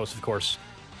West Coast, of course,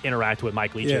 interacted with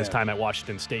Mike Leach in his time at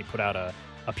Washington State, put out a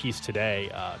piece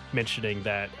today mentioning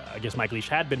that I guess Mike Leach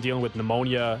had been dealing with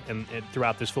pneumonia and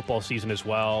throughout this football season as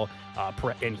well.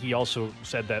 And he also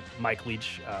said that Mike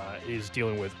Leach is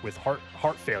dealing with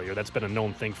heart failure. That's been a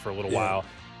known thing for a little while.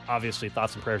 Obviously,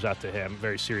 thoughts and prayers out to him.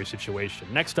 Very serious situation.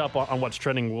 Next up on what's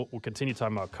trending, we'll continue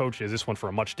talking about coaches. This one for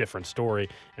a much different story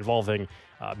involving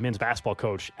men's basketball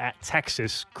coach at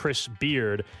Texas, Chris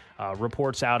Beard.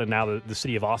 Reports out, and now the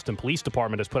City of Austin Police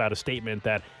Department has put out a statement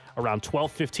that around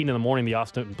 12:15 in the morning, the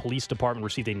Austin Police Department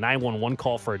received a 911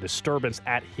 call for a disturbance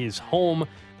at his home.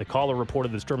 The caller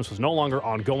reported the disturbance was no longer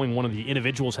ongoing. One of the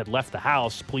individuals had left the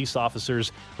house. Police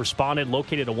officers responded,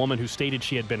 located a woman who stated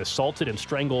she had been assaulted and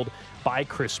strangled by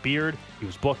Chris Beard. He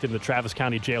was booked into the Travis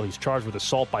County Jail. He's charged with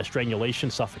assault by strangulation,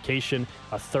 suffocation,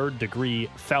 a third-degree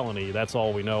felony. That's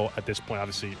all we know at this point.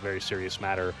 Obviously, a very serious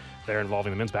matter there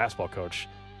involving the men's basketball coach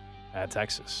at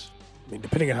Texas. I mean,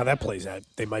 depending on how that plays out,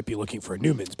 they might be looking for a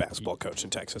new men's basketball coach in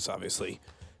Texas, obviously,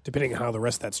 depending on how the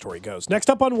rest of that story goes. Next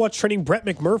up on What's Trending, Brett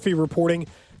McMurphy reporting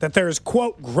that there is,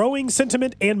 quote, growing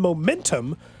sentiment and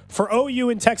momentum for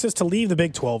OU in Texas to leave the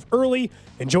Big 12 early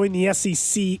and join the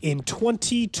SEC in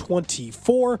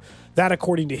 2024. That,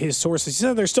 according to his sources, he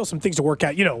said there's still some things to work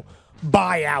out,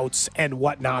 buyouts and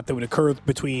whatnot that would occur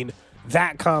between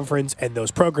that conference and those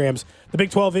programs. The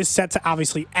Big 12 is set to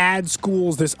obviously add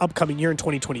schools this upcoming year in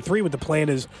 2023, with the plan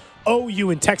is OU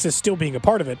and Texas still being a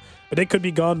part of it, but they could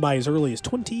be gone by as early as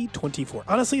 2024.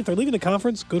 Honestly, if they're leaving the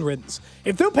conference, good riddance.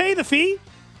 If they'll pay the fee,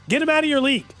 get them out of your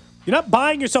league. You're not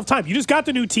buying yourself time. You just got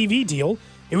the new TV deal.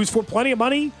 It was for plenty of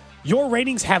money. Your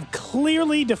ratings have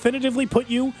clearly, definitively put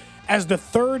you as the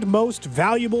third most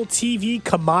valuable TV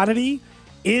commodity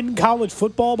in college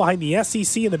football behind the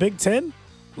SEC and the Big Ten.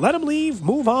 Let them leave,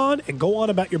 move on, and go on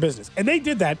about your business. And they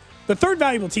did that. The third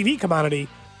valuable TV commodity,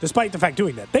 despite the fact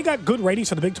doing that. They got good ratings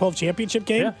for the Big 12 championship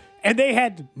game, and they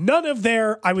had none of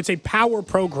their, I would say, power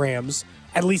programs,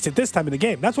 at least at this time in the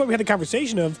game. That's why we had the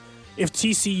conversation of if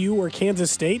TCU or Kansas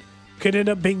State could end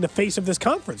up being the face of this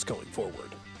conference going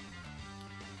forward.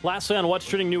 Lastly, on What's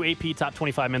Trending, new AP Top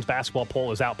 25 men's basketball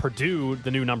poll is out. Purdue, the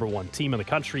new number one team in the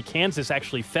country. Kansas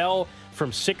actually fell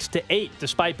from 6 to 8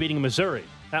 despite beating Missouri.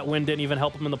 That win didn't even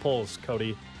help them in the polls,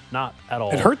 Cody. Not at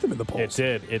all. It hurt them in the polls.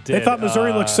 It did. They thought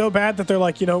Missouri looked so bad that they're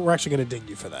like, we're actually going to ding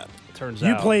you for that. Turns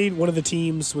you out. played one of the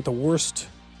teams with the worst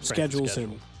schedules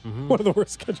in. One of the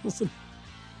worst schedules in.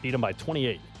 Beat them by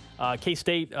 28.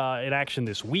 K-State in action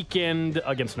this weekend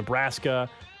against Nebraska.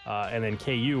 And then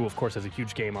KU, of course, has a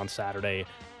huge game on Saturday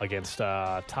against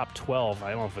top 12. I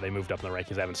don't know if they moved up in the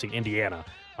rankings. I haven't seen Indiana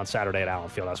on Saturday at Allen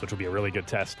Fieldhouse, which will be a really good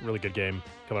test, really good game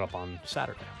coming up on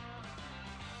Saturday.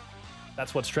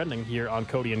 That's what's trending here on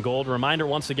Cody and Gold. Reminder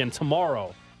once again,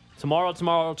 tomorrow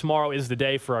is the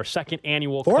day for our second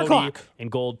annual Cody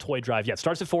and Gold Toy Drive. Yeah, it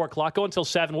starts at 4 o'clock, go until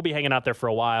 7. We'll be hanging out there for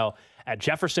a while at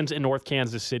Jefferson's in North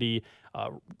Kansas City.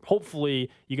 Hopefully,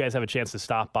 you guys have a chance to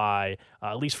stop by,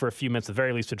 at least for a few minutes, at the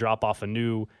very least, to drop off a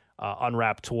new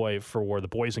unwrapped toy for the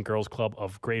Boys and Girls Club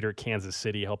of Greater Kansas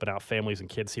City, helping out families and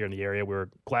kids here in the area. We were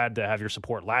glad to have your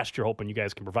support last year, hoping you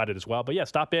guys can provide it as well. But yeah,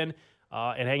 stop in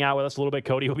and hang out with us a little bit.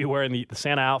 Cody will be wearing the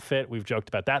Santa outfit. We've joked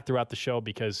about that throughout the show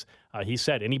because he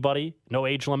said anybody, no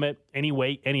age limit, any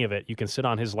weight, any of it, you can sit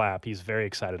on his lap. He's very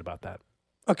excited about that.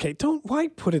 Okay, why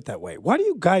put it that way? Why do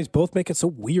you guys both make it so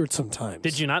weird sometimes?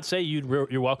 Did you not say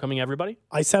you're welcoming everybody?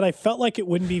 I said I felt like it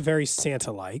wouldn't be very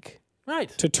Santa-like. Right.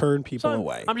 To turn people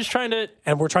away. I'm just trying to...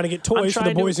 And we're trying to get toys for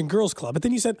the Boys and Girls Club. But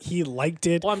then you said he liked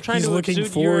it. Well, I'm trying He's to looking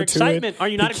exude forward your to excitement. it. Are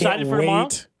you not excited for tomorrow?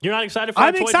 You're not excited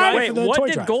for the toy drive? Wait,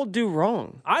 what did Gold do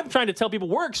wrong? I'm trying to tell people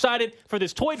we're excited for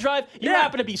this toy drive. You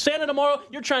happen to be Santa tomorrow.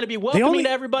 You're trying to be welcoming to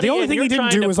everybody. The only thing he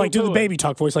didn't do was do the baby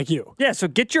talk voice like you. Yeah, so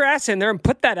get your ass in there and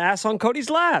put that ass on Cody's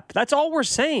lap. That's all we're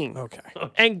saying. Okay.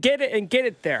 And get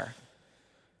it there.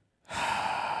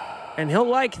 And he'll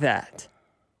like that.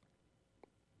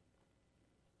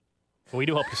 Well, we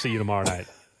do hope to see you tomorrow night.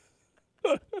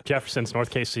 Jefferson's,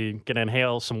 North KC, gonna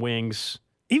inhale some wings.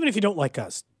 Even if you don't like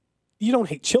us, you don't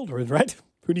hate children, right?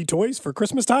 Who need toys for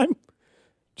Christmas time?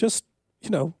 Just,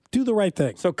 do the right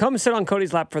thing. So come sit on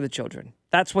Cody's lap for the children.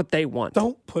 That's what they want.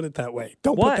 Don't put it that way.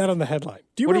 Don't put that on the headline.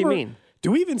 What do you mean?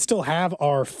 Do we even still have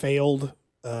our failed...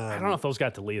 I don't know if those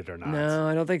got deleted or not. No,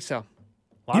 I don't think so.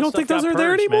 You don't think those are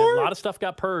there anymore? Man. A lot of stuff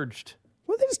got purged.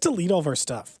 Why don't they just delete all of our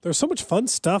stuff? There's so much fun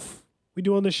stuff we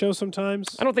do on the show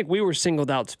sometimes. I don't think we were singled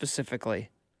out specifically.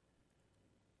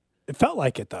 It felt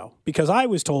like it, though, because I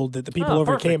was told that the people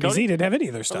over at KMBZ didn't have any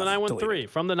of their stuff.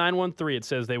 From the 913, it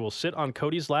says they will sit on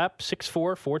Cody's lap,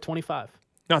 6'4", 425.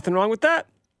 Nothing wrong with that.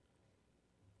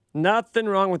 Nothing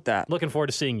wrong with that. Looking forward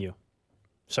to seeing you,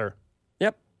 sir.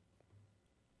 Yep.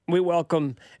 We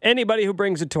welcome anybody who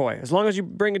brings a toy. As long as you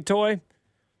bring a toy,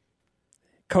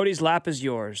 Cody's lap is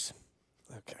yours.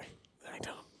 Okay.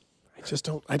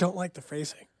 I don't like the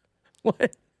phrasing.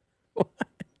 What?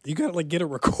 You got to get a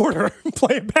recorder and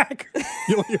play it back.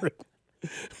 You'll hear it.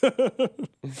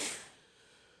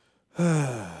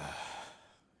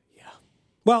 Yeah.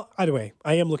 Well, either way,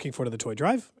 I am looking forward to the toy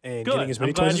drive and Good. getting as many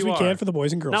I'm glad toys as you we are. can for the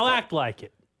boys and girls. Now club. act like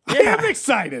it. I am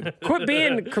excited. Quit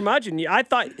being curmudgeon. I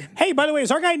thought Hey, by the way, is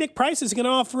our guy Nick Price is he going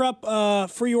to offer up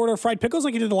free order fried pickles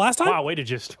like he did the last time? Wow, way to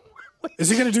just. Is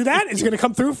he going to do that? Is he going to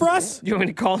come through for us? you want me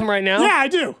to call him right now. Yeah, I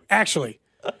do, actually.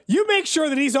 You make sure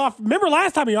that he's off. Remember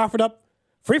last time he offered up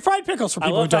free fried pickles for I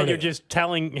people love who that donate. you're just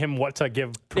telling him what to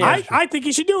give. I think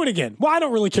he should do it again. Well, I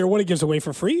don't really care what he gives away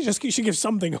for free. He should give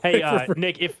something away Hey, for free.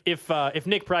 Nick, if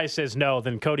Nick Price says no,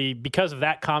 then Cody, because of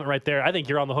that comment right there, I think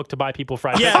you're on the hook to buy people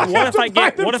fried Yeah, pickles. what if I Buy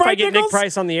get them Nick pickles?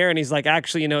 Price on the air and he's like,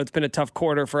 actually, it's been a tough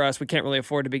quarter for us. We can't really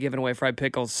afford to be giving away fried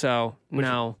pickles, so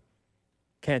no,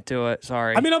 can't do it.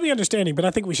 Sorry. I mean, I'll be understanding, but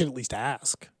I think we should at least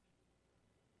ask.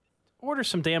 Order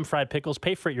some damn fried pickles.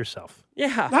 Pay for it yourself.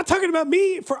 yeah. Not talking about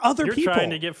me, for other You're people.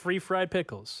 trying to get free fried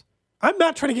pickles. I'm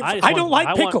not trying to get. just I want- don't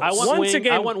like pickles. I want, Once I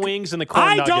again, want wings and the corn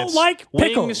I nuggets. don't like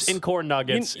pickles. Wings and corn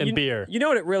nuggets and beer. You know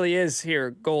what it really is here,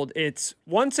 Gold? It's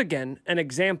once again an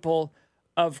example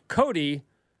of Cody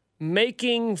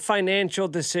making financial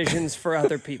decisions for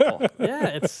other people. Yeah,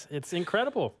 it's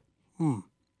incredible.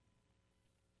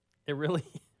 It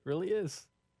really is.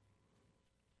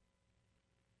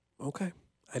 Okay.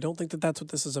 I don't think that that's what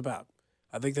this is about.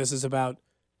 I think this is about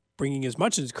bringing as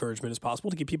much encouragement as possible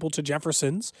to get people to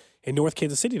Jefferson's in North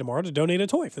Kansas City tomorrow to donate a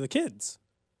toy for the kids.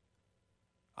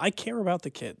 I care about the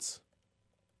kids.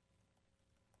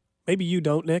 Maybe you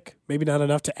don't, Nick. Maybe not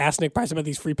enough to ask Nick Price about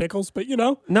these free pickles, but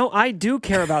No, I do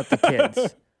care about the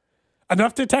kids.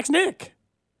 enough to text Nick.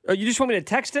 Oh, you just want me to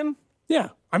text him? Yeah.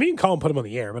 I mean, you can call him, put him on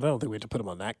the air, but I don't think we have to put him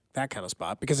on that kind of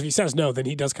spot because if he says no, then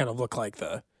he does kind of look like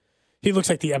he looks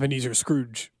like the Ebenezer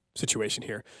Scrooge situation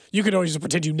here. You could always just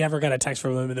pretend you never got a text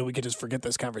from him and then we could just forget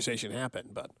this conversation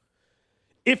happened. But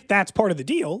if that's part of the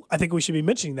deal, I think we should be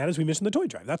mentioning that as we mention the toy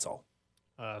drive. That's all.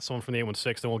 Someone from the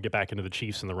 816, then we'll get back into the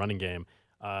Chiefs and the running game.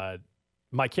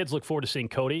 My kids look forward to seeing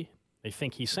Cody. They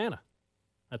think he's Santa.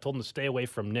 I told them to stay away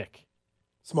from Nick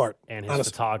Smart. and his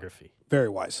Honest. photography. Very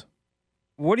wise.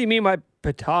 What do you mean by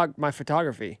my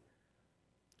photography?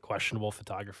 Questionable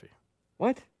photography.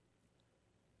 What?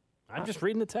 I'm just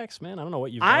reading the text, man. I don't know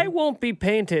what you've done. I won't be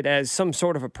painted as some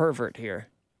sort of a pervert here.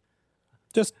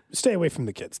 Just stay away from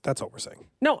the kids. That's all we're saying.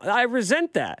 No, I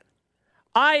resent that.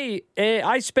 I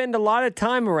spend a lot of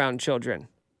time around children.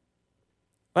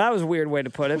 Well, that was a weird way to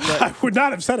put it, but I would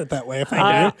not have said it that way if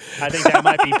I did. I think that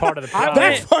might be part of the problem.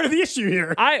 That's part of the issue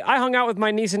here. I hung out with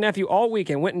my niece and nephew all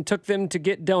weekend, went and took them to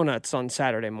get donuts on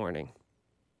Saturday morning.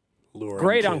 Luring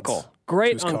Great kids uncle. to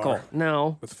Great his uncle. car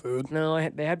No. with food. No,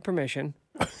 they had permission.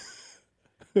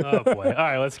 Oh boy! All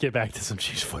right, let's get back to some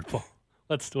Chiefs football.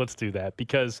 Let's do that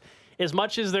because as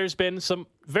much as there's been some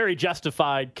very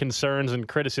justified concerns and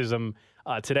criticism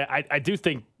today, I do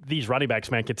think these running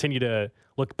backs, man, continue to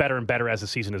look better and better as the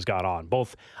season has gone on.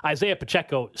 Both Isaiah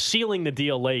Pacheco sealing the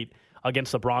deal late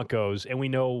against the Broncos, and we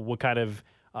know what kind of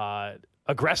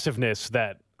aggressiveness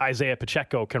that Isaiah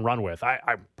Pacheco can run with.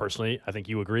 I personally, I think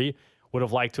you agree, would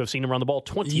have liked to have seen him run the ball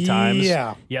 20 times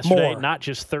yesterday, more. not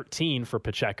just 13 for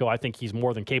Pacheco. I think he's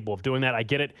more than capable of doing that. I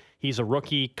get it. He's a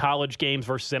rookie, college games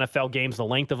versus NFL games, the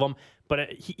length of them, but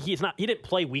he didn't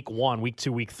play week 1, week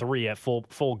 2, week 3 at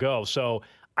full go. So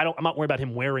I'm not worried about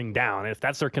him wearing down. And if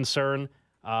that's their concern,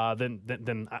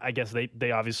 then I guess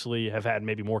they obviously have had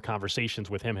maybe more conversations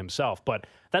with him himself. But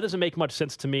that doesn't make much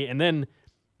sense to me. And then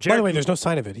By the way, there's no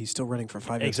sign of it. He's still running for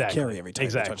 5 yards to carry every time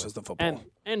he touches the football.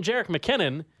 And Jerick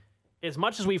McKinnon, as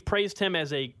much as we've praised him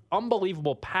as a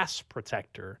unbelievable pass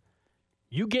protector,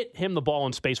 you get him the ball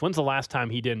in space. When's the last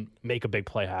time he didn't make a big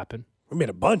play happen? We made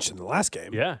a bunch in the last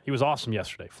game. Yeah, he was awesome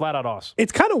yesterday. Flat out awesome.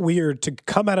 It's kind of weird to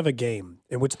come out of a game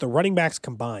in which the running backs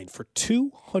combined for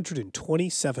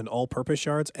 227 all-purpose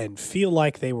yards and feel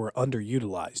like they were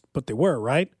underutilized. But they were,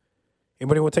 right?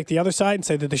 Anybody want to take the other side and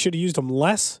say that they should have used them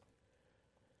less?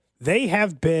 They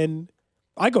have been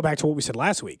 – I go back to what we said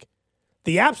last week.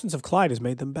 The absence of Clyde has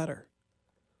made them better.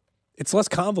 It's less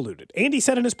convoluted. Andy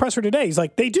said in his presser today, he's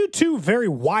like, they do two very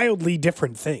wildly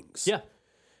different things. Yeah.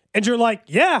 And you're like,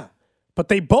 yeah, but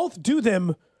they both do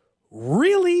them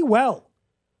really well,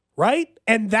 right?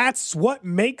 And that's what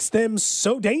makes them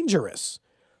so dangerous.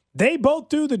 They both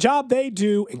do the job they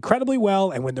do incredibly well,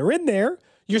 and when they're in there,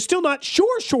 you're still not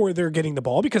sure they're getting the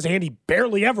ball because Andy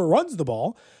barely ever runs the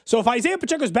ball. So if Isaiah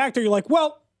Pacheco's back there, you're like,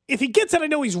 well, if he gets it, I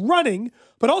know he's running,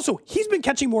 but also he's been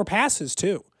catching more passes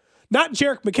too. Not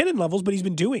Jerick McKinnon levels, but he's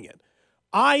been doing it.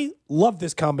 I love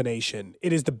this combination.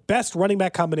 It is the best running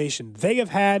back combination they have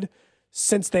had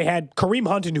since they had Kareem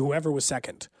Hunt and whoever was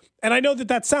second. And I know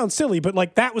that sounds silly, but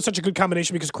like that was such a good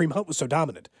combination because Kareem Hunt was so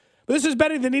dominant. But this is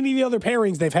better than any of the other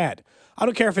pairings they've had. I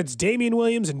don't care if it's Damian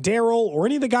Williams and Darrell or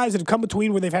any of the guys that have come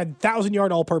between where they've had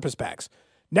 1,000-yard all-purpose backs.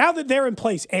 Now that they're in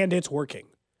place and it's working,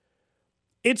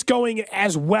 it's going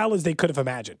as well as they could have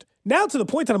imagined. Now to the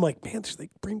point that I'm like, man, should they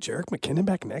bring Jerick McKinnon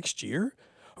back next year?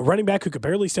 A running back who could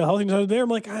barely stay healthy there. I'm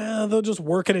like, they'll just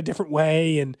work it a different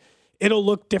way and it'll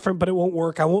look different, but it won't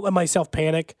work. I won't let myself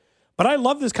panic. But I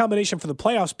love this combination for the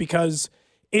playoffs because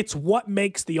it's what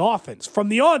makes the offense, from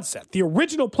the onset, the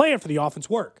original plan for the offense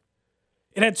work.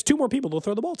 It adds 2 more people to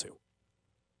throw the ball to.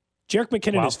 Jerick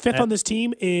McKinnon is 5th on this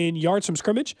team in yards from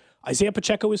scrimmage. Isaiah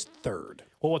Pacheco is 3rd.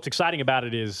 Well, what's exciting about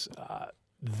it is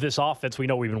this offense, we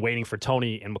know we've been waiting for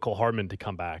Tony and Mecole Hardman to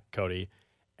come back, Cody.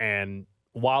 And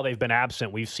while they've been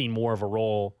absent, we've seen more of a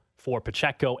role for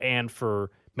Pacheco and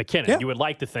for McKinnon. Yeah. You would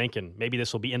like to think, and maybe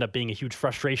this will end up being a huge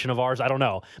frustration of ours, I don't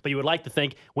know, but you would like to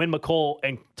think when Mecole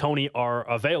and Tony are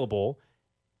available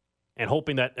and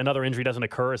hoping that another injury doesn't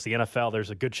occur, it's the NFL, there's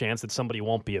a good chance that somebody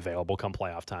won't be available come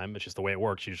playoff time. It's just the way it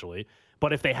works usually.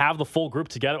 But if they have the full group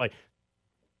together, like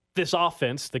this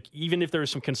offense, even if there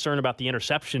was some concern about the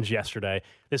interceptions yesterday,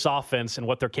 this offense and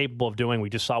what they're capable of doing, we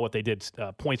just saw what they did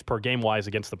points per game-wise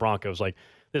against the Broncos. Like,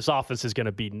 this offense is going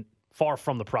to be far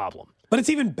from the problem. But it's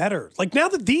even better. Like, now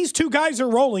that these 2 guys are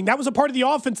rolling, that was a part of the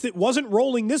offense that wasn't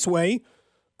rolling this way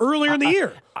earlier in the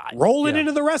year. Rolling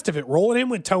into the rest of it. Rolling in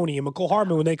with Tony and Mecole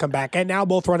Hardman when they come back. And now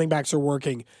both running backs are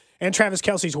working. And Travis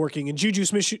Kelce's working. And Juju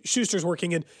Smith-Schuster's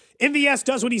working. And MVS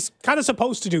does what he's kind of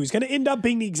supposed to do. He's going to end up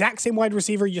being the exact same wide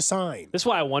receiver you sign. This is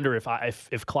why I wonder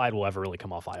if Clyde will ever really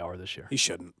come off IR this year. He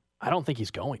shouldn't. I don't think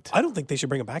he's going to. I don't think they should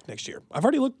bring him back next year. I've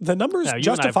already looked. The numbers you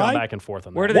justify. And I have gone back and forth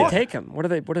on that. Where do they take him? What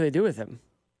do they do with him?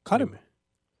 Cut him.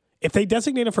 If they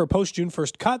designate him for a post-June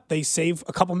 1st cut, they save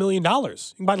a couple $1 million. You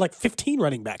can buy like 15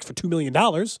 running backs for $2 million.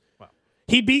 Wow.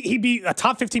 He'd be a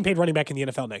top 15 paid running back in the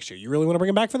NFL next year. You really want to bring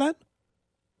him back for that?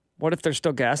 What if there's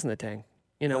still gas in the tank?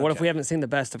 What if we haven't seen the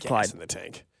best of Clyde? Gas in the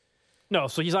tank. No,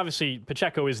 so he's obviously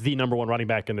Pacheco is the number 1 running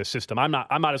back in this system. I'm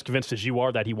not as convinced as you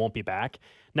are that he won't be back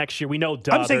next year. We know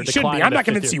I'm saying he shouldn't be. I'm not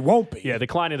convinced he won't be. Yeah,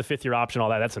 decline of the 5th year option, all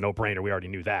that. That's a no-brainer. We already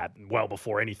knew that well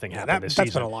before anything happened this season.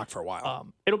 That's been a lock for a while.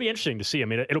 It'll be interesting to see. I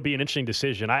mean, it'll be an interesting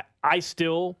decision. I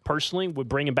still personally would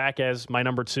bring him back as my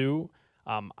number 2.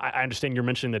 I understand you're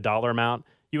mentioning the dollar amount.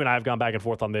 You and I have gone back and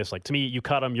forth on this. Like, to me, you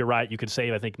cut him, you're right. You could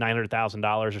save, I think,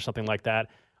 $900,000 or something like that.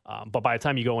 But by the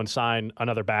time you go and sign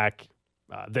another back,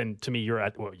 then to me, you're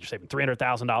saving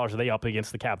 $300,000. Are they up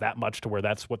against the cap that much to where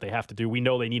that's what they have to do? We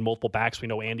know they need multiple backs. We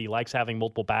know Andy likes having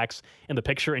multiple backs in the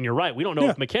picture. And you're right. We don't know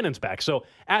if McKinnon's back. So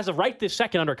as of right this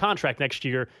second under contract next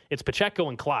year, it's Pacheco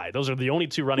and Clyde. Those are the only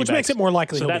 2 running backs. Which makes it more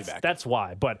likely he'll be back. That's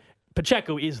why. But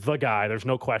Pacheco is the guy. There's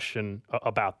no question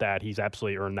about that. He's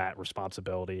absolutely earned that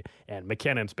responsibility. And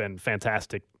McKinnon's been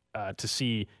fantastic to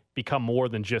see become more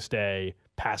than just a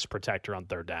pass protector on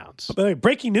 3rd downs.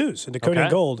 Breaking news into Cody and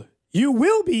Gold. You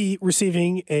will be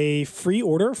receiving a free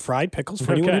order of fried pickles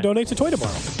for anyone who donates a toy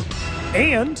tomorrow.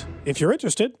 And if you're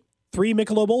interested, 3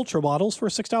 Michelob Ultra bottles for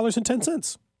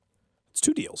 $6.10. It's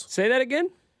 2 deals. Say that again?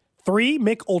 3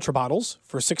 Mick Ultra bottles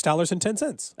for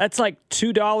 $6.10. That's like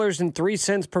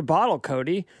 $2.03 per bottle,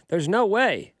 Cody. There's no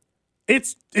way.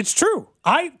 It's true.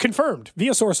 I confirmed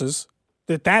via sources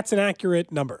that that's an accurate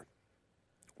number.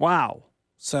 Wow.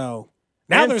 So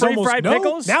now there's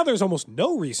almost almost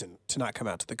no reason to not come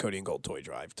out to the Cody and Gold toy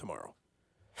drive tomorrow.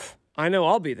 I know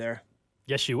I'll be there.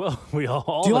 Yes, you will. We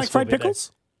all. Do you like fried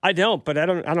pickles? I don't, but I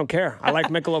don't care. I like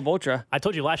Michelob Ultra. I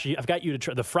told you last year, I've got you to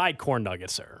try the fried corn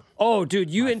nuggets, sir. Oh, dude,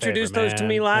 you introduced those to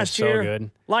me last year. So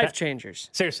good. Life changers.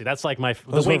 Seriously, that's like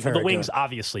the wings,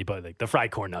 obviously, but the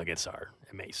fried corn nuggets are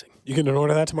amazing. You can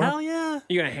order that tomorrow? Hell yeah.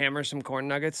 You gonna hammer some corn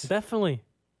nuggets? Definitely.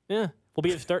 Yeah. We'll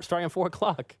be starting at 4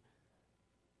 o'clock.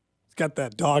 He's got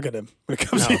that dog in him when it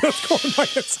comes to those corn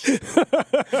nuggets.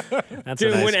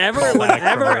 Dude,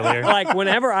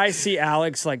 whenever I see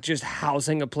Alex like just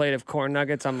housing a plate of corn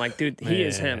nuggets, I'm like, dude, he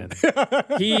is him.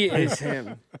 He is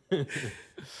him. It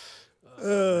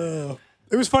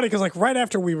was funny because like right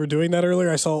after we were doing that earlier,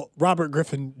 I saw Robert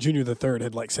Griffin Jr. III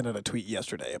had like sent out a tweet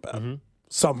yesterday about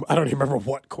some, I don't even remember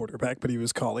what quarterback, but he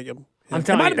was calling him. I'm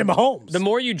telling you, it might have been Mahomes. The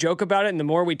more you joke about it and the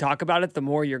more we talk about it, the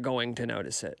more you're going to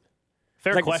notice it.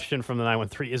 Fair question from the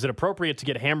 913. Is it appropriate to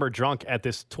get hammered drunk at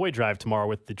this toy drive tomorrow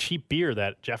with the cheap beer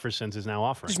that Jefferson's is now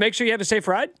offering? Just make sure you have a safe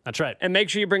ride. That's right. And make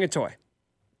sure you bring a toy.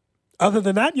 Other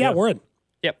than that, we're in.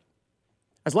 Yep.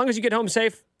 As long as you get home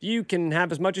safe, you can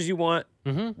have as much as you want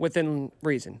within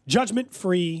reason.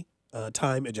 Judgment-free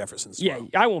time at Jefferson's. Yeah, tomorrow.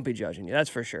 I won't be judging you. That's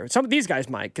for sure. Some of these guys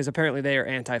might, because apparently they are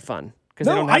anti-fun. Because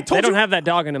No, I told they don't you- have that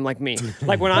dog in them like me.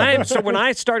 Like when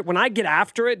I get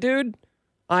after it, dude,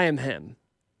 I am him.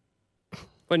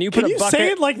 When you put Can a you bucket,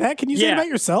 say it like that? Can you say it Yeah. about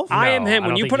yourself? I am him. I When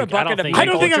don't you think put a you- I bucket don't of think I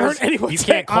don't think I heard Ultras- anyone You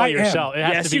say can't call I am. yourself. It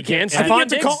has Yes, to be you can. it has- I think you have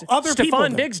to call other people Stephon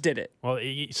then. Diggs did it. Well,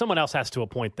 someone else has to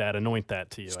anoint that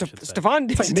to you. I should say. Stephon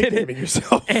Diggs like did nicknaming it.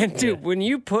 yourself. And dude, when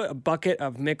you put a bucket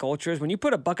of Mick Ultras, when you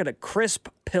put a bucket of crisp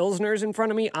Pilsners in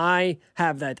front of me, I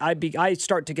have that. I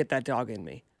start to get that dog in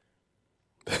me,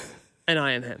 and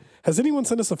I am him. Has anyone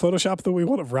sent us a Photoshop that we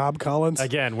want of Rob Collins?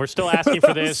 Again, we're still asking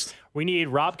for this. We need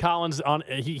Rob Collins on.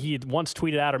 He once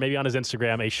tweeted out, or maybe on his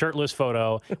Instagram, a shirtless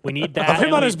photo. We need that Of him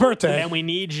and on we- his birthday. and we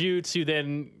need you to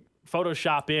then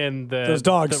Photoshop in Those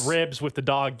dogs. the ribs with the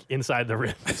dog inside the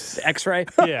ribs. X-ray.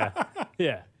 Yeah.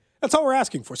 That's all we're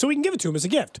asking for. So we can give it to him as a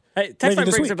gift. Hey, Maybe Text line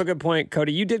this brings week. up a good point,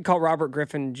 Cody. You did call Robert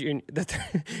Griffin Jr.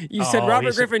 You said Oh, Robert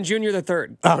he's- Griffin Jr. the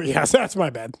third. Oh, yes, that's my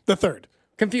bad. The third.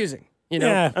 Confusing, you know,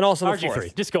 Yeah. and also the RG3.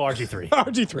 fourth. Just go RG3.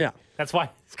 RG3. Yeah. That's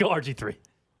why. Let's go RG3.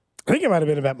 I think it might have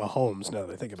been about Mahomes now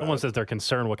that I think about Someone it. says they're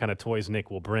concerned what kind of toys Nick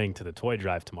will bring to the toy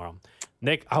drive tomorrow.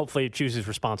 Nick, hopefully, chooses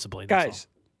responsibly. That's Guys,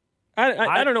 all.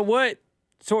 I don't know what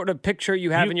sort of picture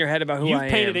you have in your head about who I am.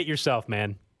 You've painted it yourself,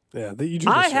 man. Yeah, that you drew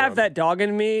I this have around. that dog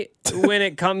in me when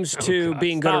it comes to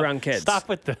being good Stop- around kids. Stop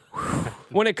with the.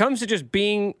 When it comes to just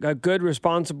being a good,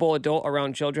 responsible adult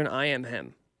around children, I am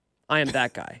him. I am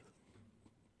that guy.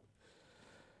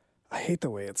 I hate the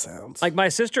way it sounds. Like my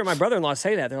sister and my brother-in-law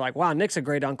say that. They're like, wow, Nick's a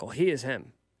great uncle. He is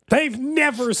him. They've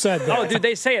never said that. Oh, dude,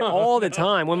 they say it all the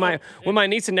time. When my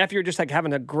niece and nephew are just like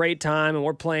having a great time and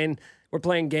we're playing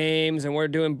games and we're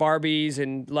doing Barbies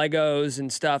and Legos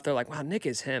and stuff, they're like, wow, Nick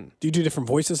is him. Do you do different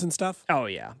voices and stuff? Oh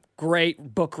yeah.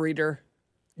 Great book reader.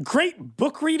 Great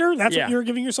book reader? That's Yeah. what you're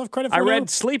giving yourself credit for? I now?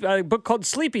 read a book called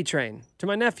Sleepy Train to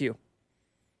my nephew.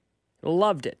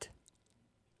 Loved it.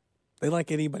 They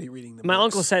like anybody reading them. My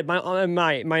uncle said,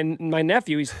 my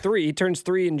nephew, he's 3. He turns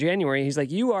 3 in January. He's like,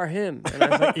 you are him. And I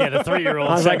was like, Yeah, the 3-year-old.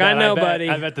 I was said like, that. I know, bet, buddy.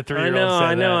 I bet the 3-year-old said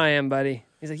I know, that. I am, buddy.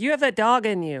 He's like, you have that dog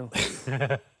in you.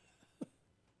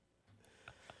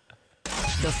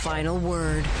 The final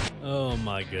word. Oh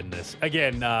my goodness!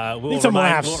 Again, we'll Need some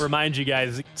laughs. remind you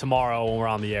guys tomorrow when we're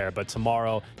on the air. But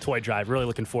tomorrow, Toy Drive. Really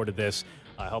looking forward to this.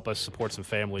 Help us support some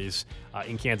families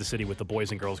in Kansas City with the Boys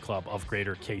and Girls Club of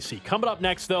Greater KC. Coming up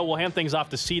next, though, we'll hand things off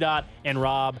to CDOT and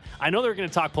Rob. I know they're going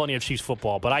to talk plenty of Chiefs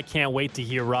football, but I can't wait to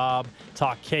hear Rob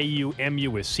talk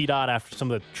KU-MU with CDOT after some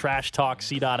of the trash talk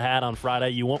CDOT had on Friday.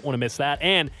 You won't want to miss that.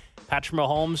 And Patrick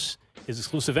Mahomes, his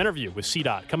exclusive interview with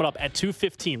CDOT coming up at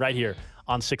 2:15 right here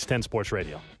on 610 Sports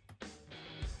Radio.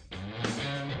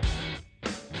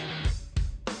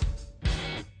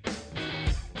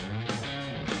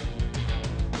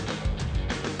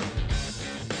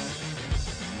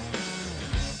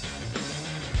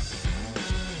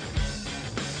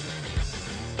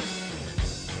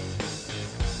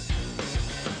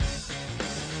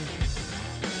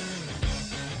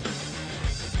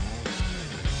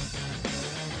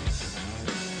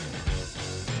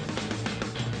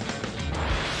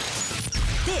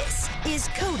 This is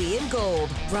Cody and Gold,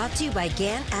 brought to you by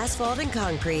Gann Asphalt and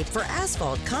Concrete. For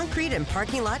asphalt, concrete, and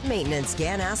parking lot maintenance,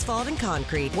 Gann Asphalt and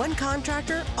Concrete. One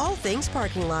contractor, all things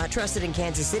parking lot. Trusted in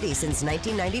Kansas City since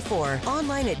 1994.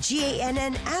 Online at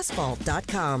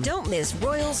GANNasphalt.com. Don't miss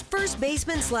Royals first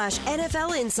baseman /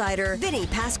 NFL insider, Vinny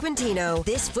Pasquantino.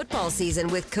 This football season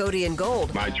with Cody and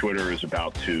Gold. My Twitter is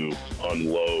about to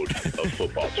unload of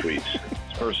football tweets.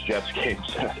 First Jets game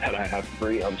that I have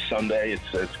free on Sunday.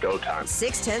 It's go time.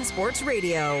 610 Sports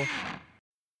Radio.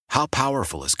 How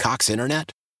powerful is Cox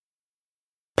Internet?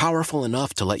 Powerful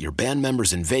enough to let your band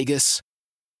members in Vegas,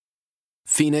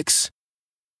 Phoenix,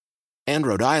 and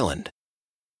Rhode Island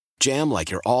jam like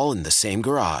you're all in the same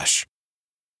garage.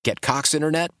 Get Cox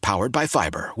Internet powered by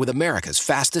fiber with America's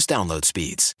fastest download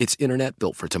speeds. It's internet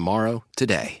built for tomorrow,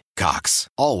 today. Cox,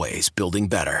 always building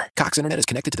better. Cox Internet is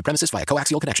connected to the premises via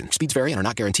coaxial connection. Speeds vary and are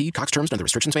not guaranteed. Cox terms and other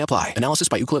restrictions may apply. Analysis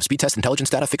by Ookla of Speed Test Intelligence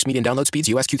Data. Fixed median download speeds.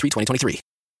 US Q3 2023.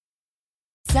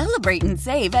 Celebrate and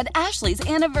save at Ashley's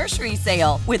Anniversary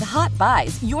Sale. With Hot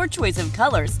Buys, your choice of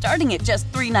colors starting at just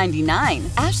 $3.99.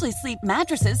 Ashley Sleep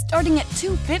mattresses starting at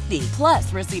 $2.50.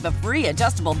 Plus, receive a free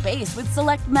adjustable base with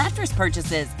select mattress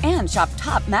purchases. And shop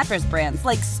top mattress brands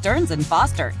like Stearns &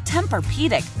 Foster,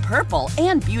 Tempur-Pedic, Purple,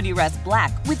 and Beautyrest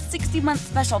Black with 60-month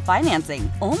special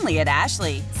financing. Only at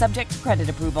Ashley. Subject to credit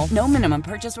approval. No minimum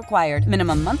purchase required.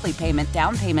 Minimum monthly payment,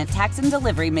 down payment, tax, and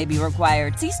delivery may be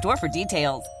required. See store for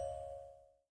details.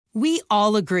 We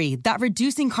all agree that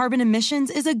reducing carbon emissions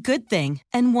is a good thing.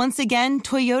 And once again,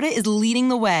 Toyota is leading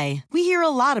the way. We hear a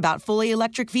lot about fully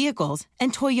electric vehicles,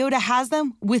 and Toyota has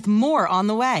them with more on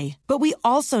the way. But we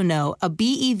also know a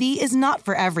BEV is not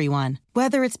for everyone.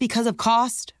 Whether it's because of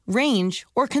cost, range,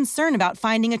 or concern about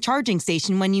finding a charging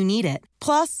station when you need it.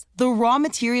 Plus, the raw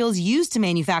materials used to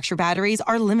manufacture batteries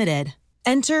are limited.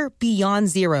 Enter Beyond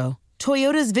Zero,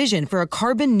 Toyota's vision for a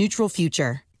carbon-neutral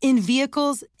future. In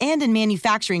vehicles and in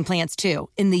manufacturing plants, too,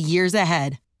 in the years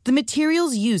ahead. The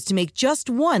materials used to make just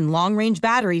one long-range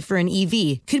battery for an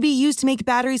EV could be used to make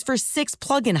batteries for 6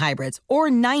 plug-in hybrids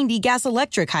or 90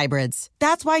 gas-electric hybrids.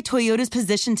 That's why Toyota's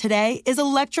position today is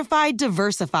electrified,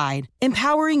 diversified,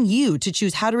 empowering you to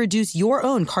choose how to reduce your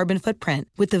own carbon footprint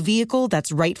with the vehicle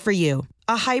that's right for you.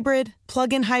 A hybrid,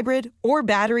 plug-in hybrid, or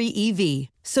battery EV.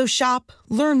 So shop,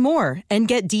 learn more, and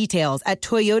get details at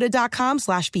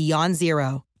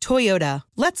toyota.com/beyondzero. Toyota,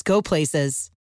 let's go places.